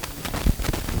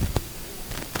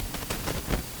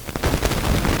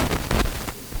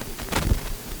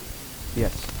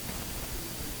 Yes.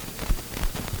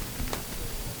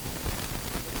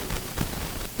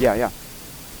 Yeah. Yeah.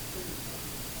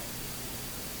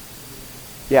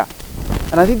 Yeah.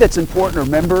 And I think that's important to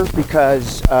remember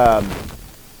because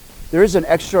there is an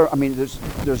extra. I mean,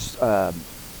 there's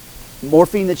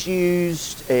morphine that's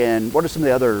used, and what are some of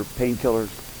the other painkillers?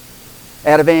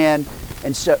 Ativan,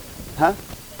 and so, huh?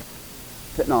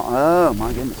 Fentanyl. Oh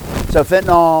my goodness. So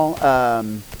fentanyl,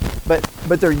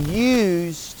 but they're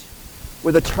used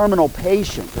with a terminal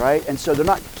patient, right? And so they're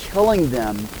not killing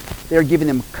them; they're giving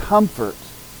them comfort.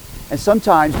 And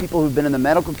sometimes people who've been in the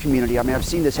medical community, I mean, I've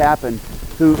seen this happen.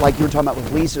 Who, like you were talking about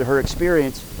with Lisa, her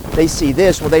experience, they see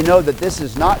this. Well, they know that this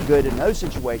is not good in those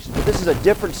situations, but this is a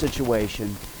different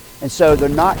situation, and so they're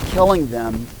not killing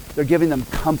them; they're giving them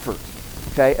comfort.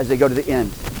 Okay, as they go to the end.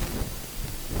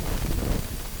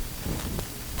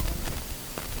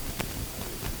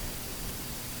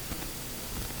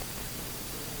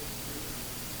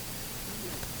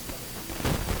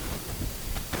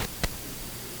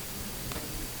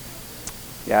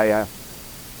 Yeah, yeah.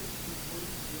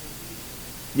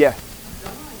 Yeah.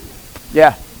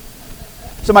 Yeah.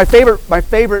 So my favorite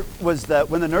was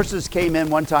when the nurses came in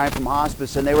one time from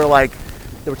hospice, and they were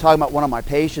talking about one of my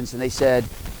patients, and they said,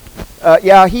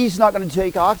 yeah, he's not going to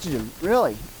take oxygen.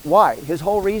 Really? Why? His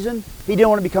whole reason? He didn't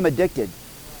want to become addicted.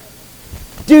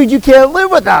 Dude, you can't live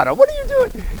without him. What are you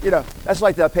doing? You know, that's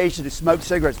like the patient who smoked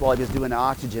cigarettes while he was doing the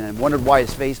oxygen and wondered why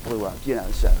his face blew up, you know.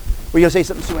 So, were you going to say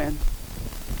something, Sue Ann?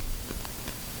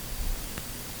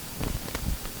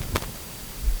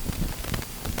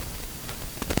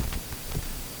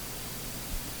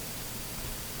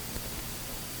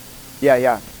 Yeah,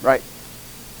 yeah, right.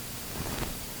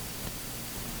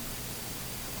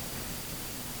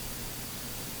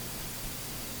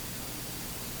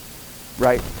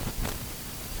 Right.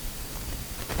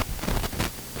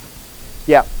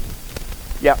 Yeah.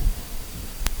 Yeah.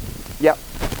 Yep.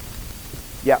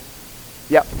 Yep.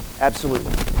 Yep.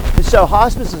 Absolutely. And so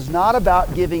hospice is not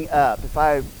about giving up.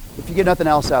 If you get nothing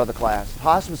else out of the class,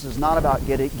 hospice is not about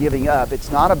giving up.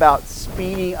 It's not about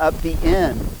speeding up the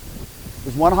end.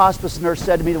 As one hospice nurse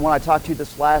said to me, the one I talked to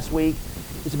this last week,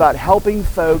 it's about helping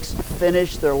folks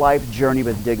finish their life journey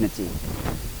with dignity.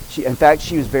 In fact,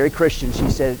 she was very Christian. She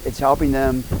said it's helping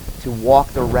them to walk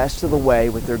the rest of the way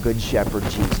with their good shepherd,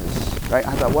 Jesus. Right?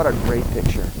 I thought, what a great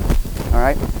picture. All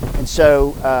right? And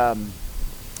so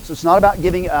it's not about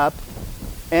giving up.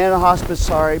 And hospice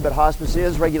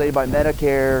is regulated by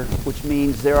Medicare, which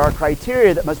means there are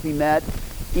criteria that must be met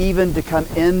even to come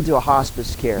into a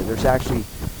hospice care. There's actually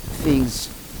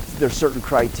there's certain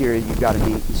criteria you've got to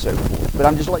meet and so forth. But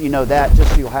I'm just letting you know that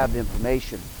just so you'll have the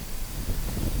information.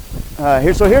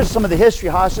 Here's some of the history.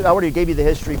 Hospice, I already gave you the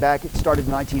history back. It started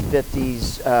in the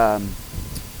 1950s,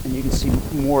 and you can see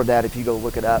more of that if you go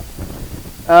look it up.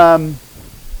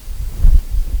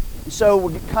 So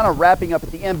we're kind of wrapping up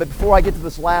at the end, but before I get to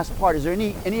this last part, is there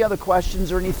any other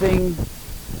questions or anything?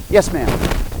 Yes, ma'am.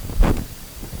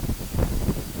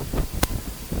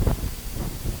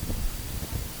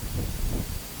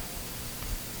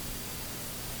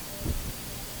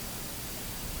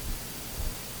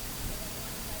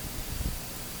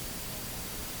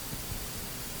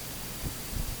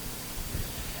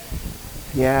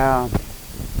 Yeah.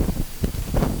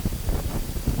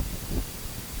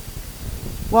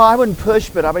 Well, I wouldn't push,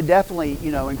 but I would definitely,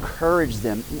 encourage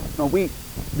them.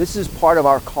 This is part of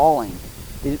our calling.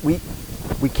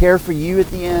 We care for you at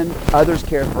the end. Others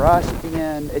care for us at the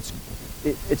end.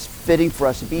 It's fitting for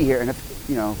us to be here. And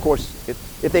of course,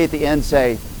 if they at the end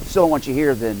say, "Still don't want you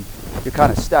here," then you're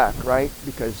kind of stuck, right?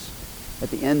 Because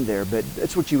at the end there. But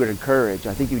that's what you would encourage.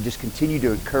 I think you would just continue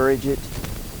to encourage it.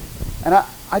 And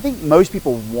I think most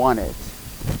people want it,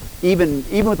 even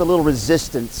with a little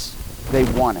resistance, they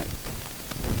want it.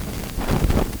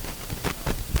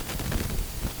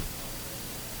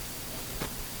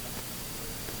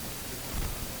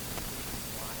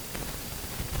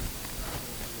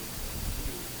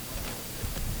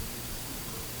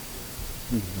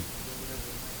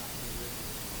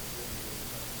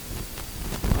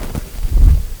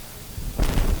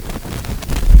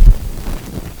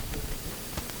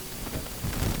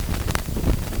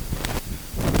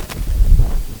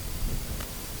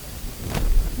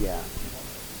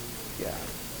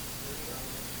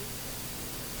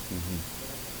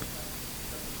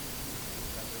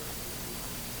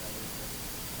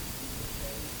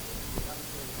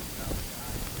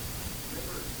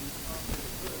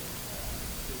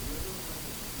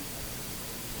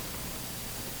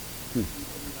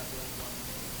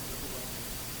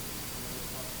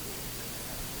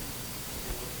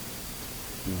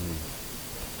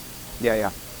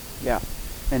 Yeah.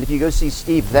 And if you go see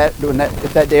Steve,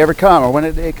 if that day ever comes, or when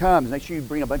that day comes, make sure you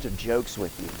bring a bunch of jokes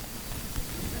with you.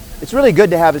 It's really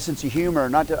good to have a sense of humor,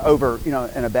 not to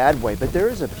in a bad way, but there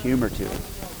is a humor to it.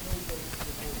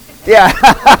 Yeah.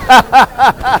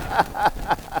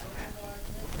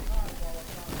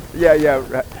 Yeah.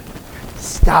 Right.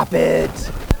 Stop it.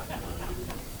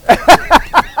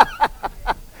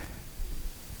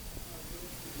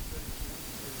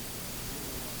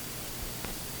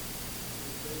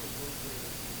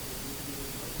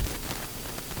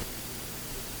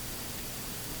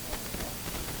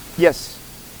 Yes.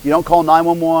 You don't call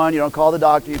 911, you don't call the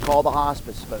doctor, you call the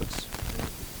hospice folks.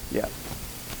 Yeah.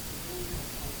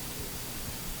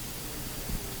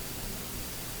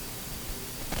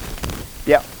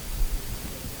 Yeah.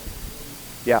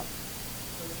 Yeah.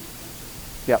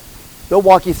 Yeah. They'll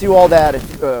walk you through all that.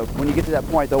 When you get to that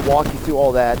point, they'll walk you through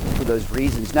all that for those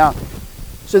reasons. Now,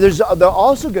 so they'll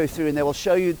also go through and they'll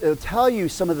tell you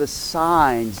some of the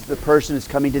signs the person is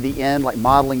coming to the end, like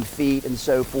modeling feet and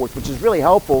so forth, which is really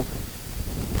helpful.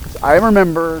 I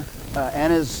remember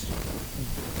Anna's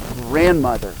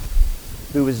grandmother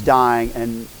who was dying,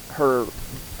 and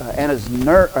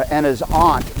Anna's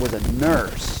aunt was a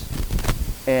nurse,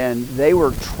 and they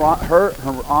were her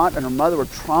aunt and her mother were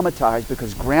traumatized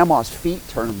because grandma's feet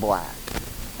turned black,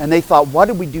 and they thought, what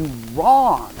did we do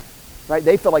wrong? Right?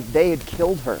 They felt like they had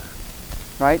killed her,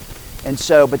 right? And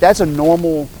so, but that's kind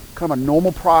of a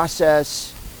normal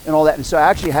process and all that. And so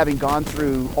actually having gone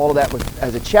through all of that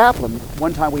as a chaplain,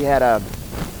 one time we had a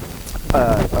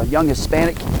young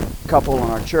Hispanic couple in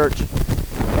our church,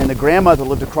 and the grandmother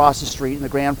lived across the street and the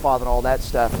grandfather and all that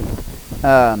stuff.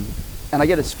 And I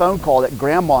get this phone call that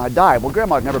grandma had died. Well,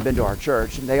 grandma had never been to our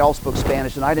church, and they all spoke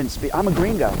Spanish, and I didn't speak. I'm a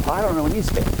gringo. I don't know any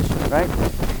Spanish, right?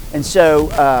 And so,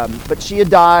 but she had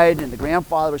died, and the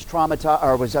grandfather was traumatized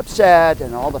or was upset,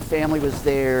 and all the family was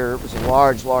there. It was a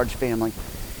large, large family.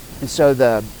 And so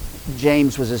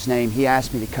James was his name. He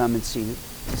asked me to come and see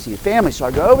the family. So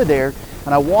I go over there,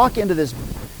 and I walk into this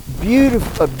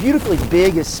beautifully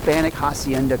big Hispanic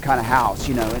hacienda kind of house,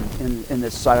 you know, in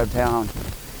this side of town.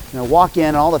 And I walk in,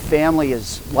 and all the family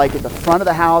is like at the front of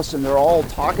the house, and they're all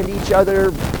talking to each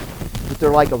other, but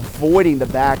they're like avoiding the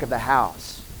back of the house.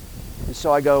 And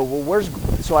so I go, well,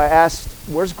 so I asked,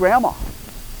 where's Grandma?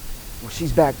 Well,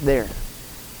 she's back there.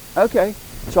 Okay.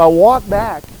 So I walk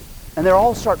back, and they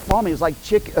all start following me. It's like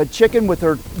a chicken with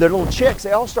their little chicks.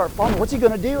 They all start following me. What's he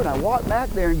going to do? And I walk back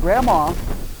there, and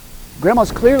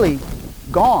Grandma's clearly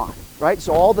gone, right?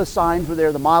 So all the signs were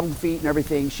there, the modeled feet and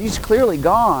everything. She's clearly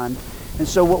gone. And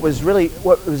so what was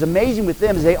amazing with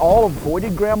them is they all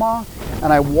avoided Grandma.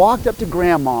 And I walked up to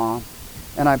Grandma,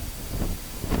 and I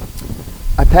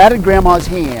patted Grandma's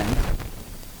hand,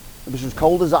 which was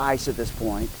cold as ice at this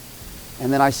point,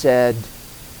 and then I said,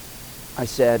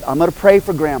 I'm going to pray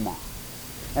for Grandma.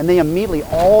 And they immediately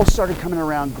all started coming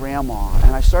around Grandma,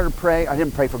 and I started praying. I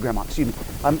didn't pray for Grandma, excuse me.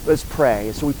 Let's pray.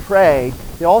 And so we prayed.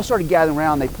 They all started gathering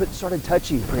around. They started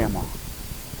touching Grandma.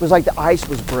 It was like the ice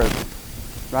was broken,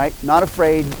 right? Not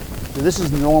afraid. This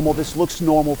is normal. This looks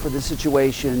normal for this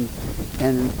situation.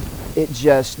 And it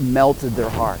just melted their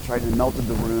hearts, right? And it melted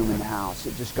the room and the house.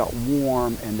 It just got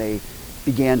warm, and they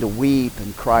began to weep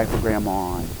and cry for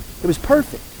Grandma. And it was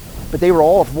perfect. But they were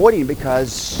all avoiding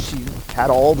because she had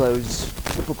all those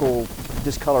typical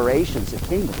discolorations that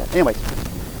came with it. Anyways,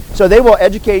 so they will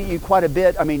educate you quite a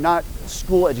bit. I mean, not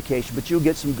school education, but you'll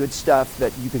get some good stuff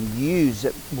that you can use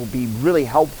that will be really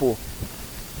helpful.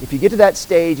 If you get to that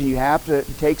stage and you have to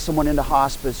take someone into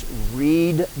hospice,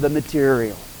 read the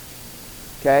material.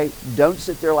 Okay? Don't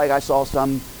sit there like I saw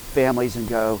some families and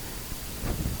go,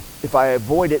 if I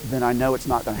avoid it, then I know it's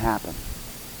not going to happen.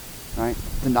 Right?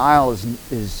 Denial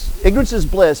is ignorance is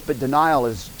bliss, but denial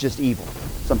is just evil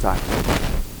sometimes.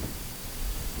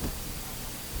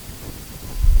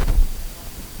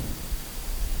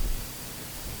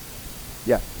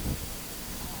 Yeah.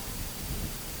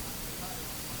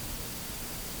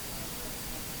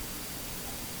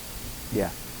 Yeah.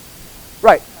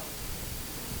 Right.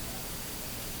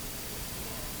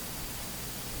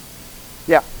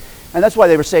 Yeah. And that's why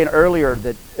they were saying earlier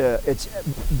that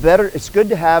it's good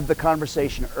to have the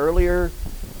conversation earlier,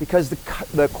 because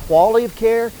the quality of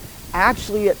care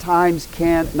actually at times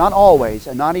can, not always,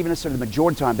 and not even necessarily the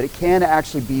majority of the time, but it can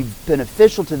actually be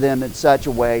beneficial to them in such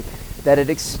a way that it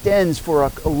extends for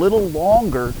a little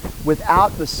longer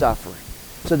without the suffering,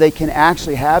 so they can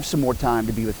actually have some more time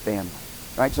to be with family.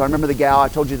 Right? So I remember I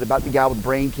told you about the gal with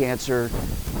brain cancer,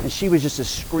 and she was just a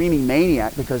screaming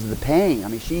maniac because of the pain. I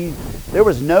mean, there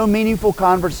was no meaningful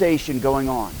conversation going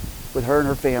on with her and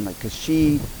her family because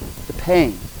the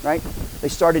pain, right? They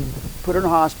started put her in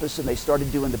hospice, and they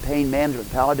started doing the pain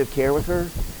management, palliative care with her.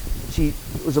 She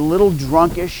was a little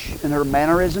drunkish in her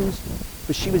mannerisms,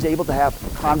 but she was able to have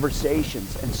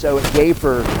conversations, and so it gave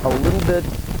her a little bit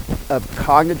of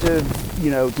cognitive,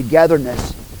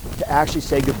 togetherness to actually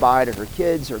say goodbye to her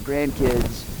kids, her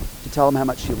grandkids, to tell them how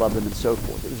much she loved them and so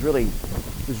forth. It was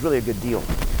really a good deal.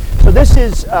 So this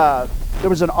is, there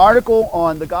was an article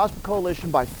on the Gospel Coalition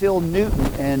by Phil Newton,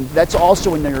 and that's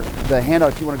also in the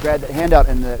handout if you want to grab that handout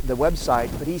in the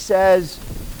website. But he said,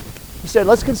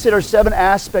 let's consider 7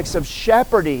 aspects of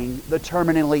shepherding the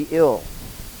terminally ill.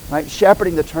 Right?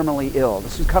 Shepherding the terminally ill.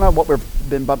 This is kind of what we've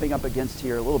been bumping up against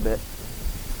here a little bit.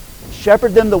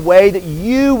 Shepherd them the way that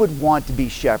you would want to be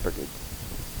shepherded.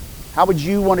 How would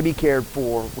you want to be cared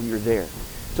for when you're there?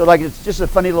 So it's just a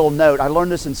funny little note. I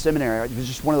learned this in seminary. It was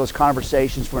just one of those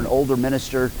conversations for an older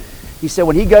minister. He said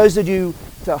when he goes to do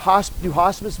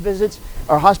hospice visits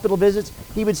or hospital visits,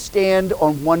 he would stand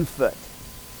on one foot.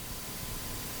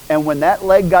 And when that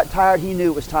leg got tired, he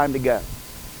knew it was time to go.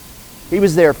 He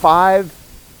was there 5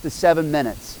 to 7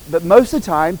 minutes. But most of the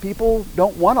time, people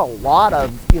don't want a lot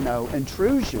of,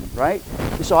 intrusion, right?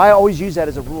 And so I always use that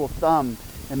as a rule of thumb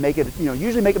and make it,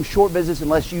 usually make them short visits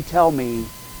unless you tell me,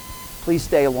 please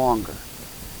stay longer,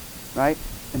 right?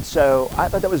 And so I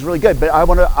thought that was really good. But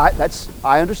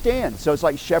I understand. So it's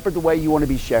like shepherd the way you want to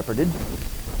be shepherded.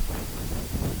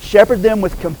 Shepherd them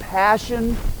with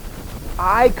compassion,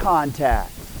 eye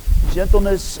contact,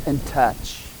 gentleness, and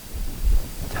touch.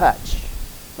 Touch.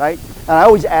 Right? And I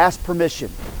always ask permission.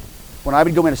 When I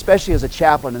would go in, especially as a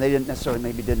chaplain, and they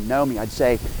didn't know me, I'd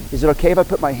say, is it okay if I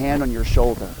put my hand on your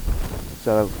shoulder?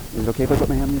 So, is it okay if I put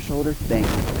my hand on your shoulder? Thank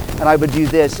you. And I would do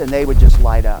this, and they would just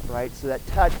light up, right? So that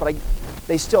touch, but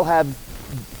they still have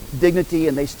dignity,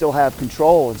 and they still have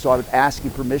control, and so I would ask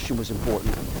you permission was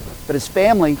important. But as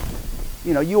family,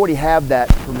 you already have that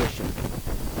permission.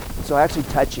 So actually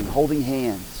touching, holding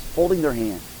hands, holding their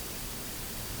hand.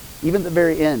 Even at the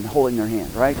very end, holding their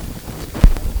hand, right?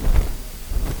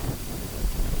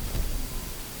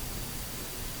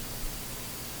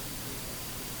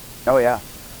 Oh, yeah.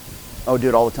 Oh, do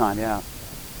it all the time, yeah.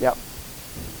 Yep.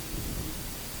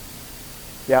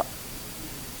 Yep.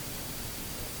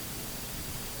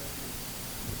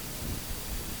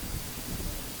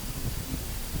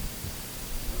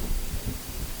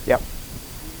 Yep.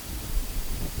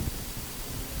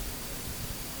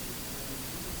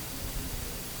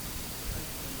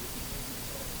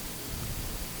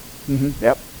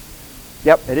 Yep.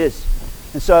 Yep, it is.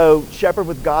 And so, shepherd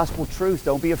with gospel truth.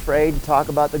 Don't be afraid to talk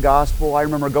about the gospel. I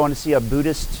remember going to see a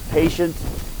Buddhist patient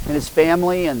and his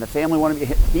family, and the family wanted me.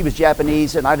 He was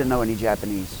Japanese, and I didn't know any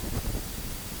Japanese.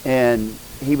 And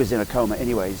he was in a coma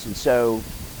anyways. And so,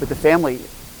 but the family,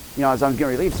 as I was getting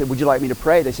ready to leave, said, would you like me to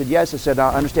pray? They said, yes. I said,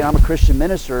 I understand I'm a Christian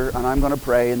minister, and I'm going to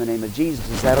pray in the name of Jesus.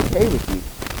 Is that okay with you?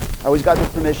 I always got the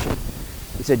permission.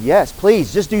 He said, yes,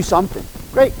 please, just do something.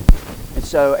 Great. And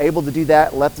so, able to do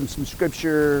that, left them some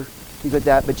scripture, things like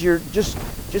that. But you're just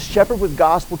shepherd with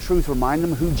gospel truth. Remind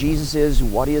them who Jesus is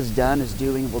and what he has done, is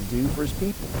doing, and will do for his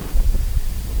people.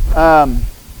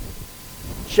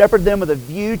 Shepherd them with a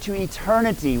view to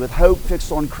eternity, with hope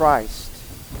fixed on Christ.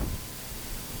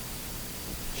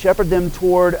 Shepherd them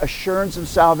toward assurance of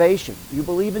salvation. You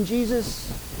believe in Jesus?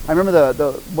 I remember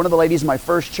one of the ladies in my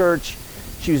first church,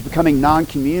 she was becoming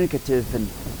non-communicative,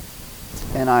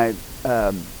 and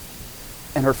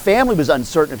her family was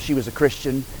uncertain if she was a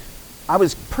Christian. I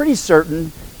was pretty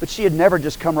certain, but she had never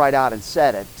just come right out and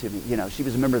said it to me. She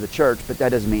was a member of the church, but that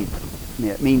doesn't mean,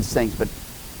 it means things. But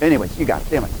anyways, you got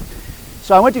it. Anyway.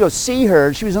 So I went to go see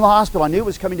her. She was in the hospital. I knew it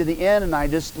was coming to the end, and I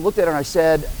just looked at her and I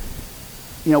said,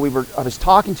 I was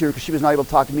talking to her because she was not able to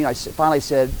talk to me. And I finally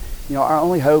said, our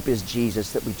only hope is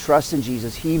Jesus, that we trust in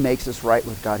Jesus. He makes us right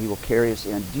with God. He will carry us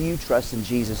in. Do you trust in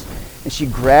Jesus? And she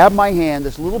grabbed my hand,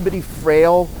 this little bitty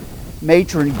frail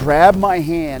matron grabbed my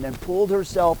hand and pulled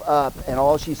herself up, and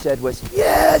all she said was,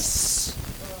 yes!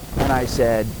 And I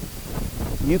said,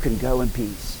 you can go in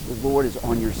peace. The Lord is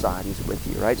on your side. He's with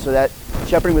you, right? So that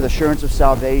shepherding with assurance of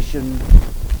salvation.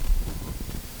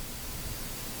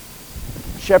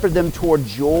 Shepherd them toward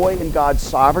joy in God's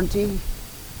sovereignty.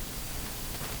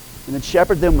 And then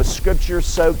shepherd them with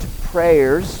scripture-soaked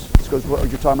prayers. This goes with what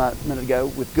you were talking about a minute ago.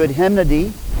 With good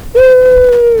hymnody.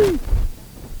 Woo!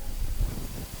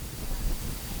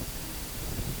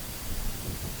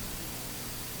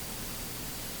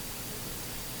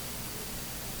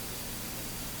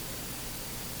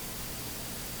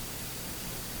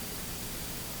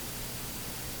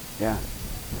 Yeah.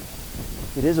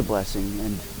 It is a blessing.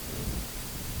 And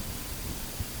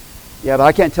yeah, but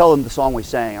I can't tell them the song we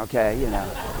sang, okay,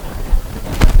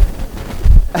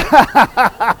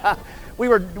 we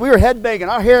were headbanging.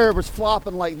 Our hair was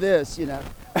flopping like this,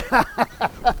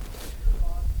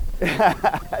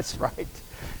 That's right.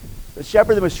 But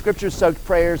shepherd them with scripture-soaked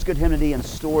prayers, good hymnody, and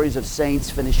stories of saints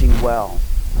finishing well.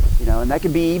 And that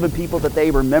can be even people that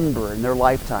they remember in their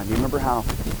lifetime. You remember how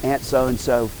Aunt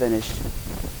so-and-so finished?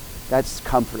 That's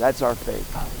comfort. That's our faith.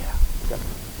 Oh, yeah. So,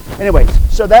 anyways,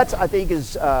 so that's, I think,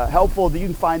 is helpful. You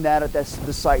can find that at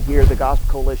this site here, the Gospel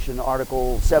Coalition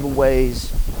article, 7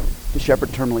 Ways to Shepherd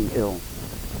Terminally Ill.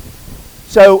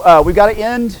 So we've got to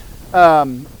end.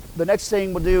 The next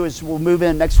thing we'll do is we'll move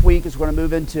in next week. Is we're going to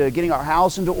move into getting our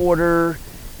house into order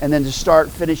and then to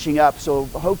start finishing up. So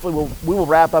hopefully we will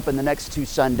wrap up in the next 2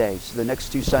 Sundays. The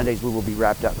next 2 Sundays we will be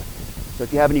wrapped up. So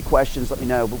if you have any questions, let me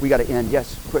know. But we got to end.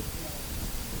 Yes, quick.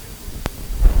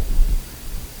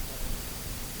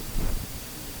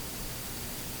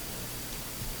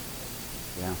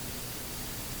 Yeah.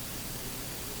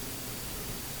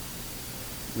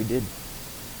 We did.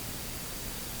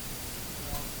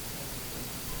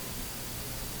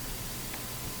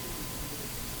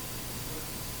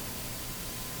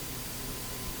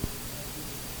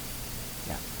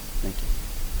 Yeah. Thank you.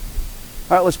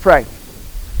 All right, let's pray.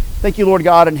 Thank you, Lord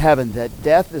God in heaven, that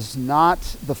death is not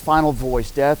the final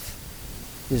voice. Death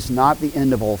is not the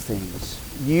end of all things.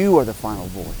 You are the final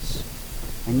voice.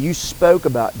 And you spoke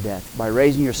about death by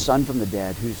raising your Son from the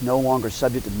dead, who's no longer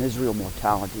subject to misery or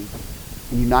mortality.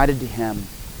 And united to him,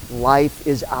 life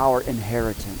is our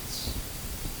inheritance.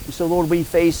 And so, Lord, we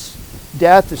face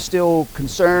death. There's still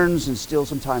concerns and still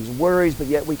sometimes worries, but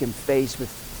yet we can face with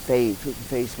faith. We can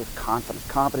face with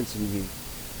confidence in you.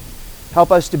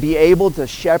 Help us to be able to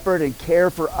shepherd and care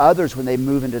for others when they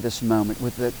move into this moment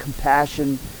with the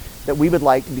compassion that we would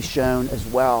like to be shown as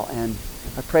well. And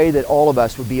I pray that all of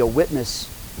us would be a witness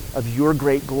of your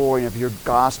great glory and of your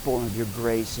gospel and of your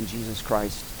grace in Jesus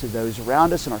Christ to those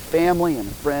around us and our family and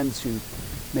our friends who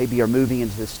maybe are moving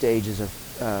into the stages of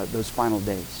those final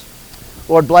days.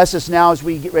 Lord, bless us now as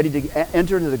we get ready to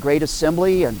enter into the great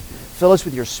assembly, and fill us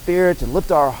with your Spirit and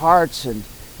lift our hearts, and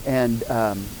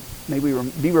may we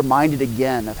be reminded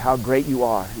again of how great you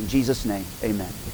are. In Jesus' name, amen.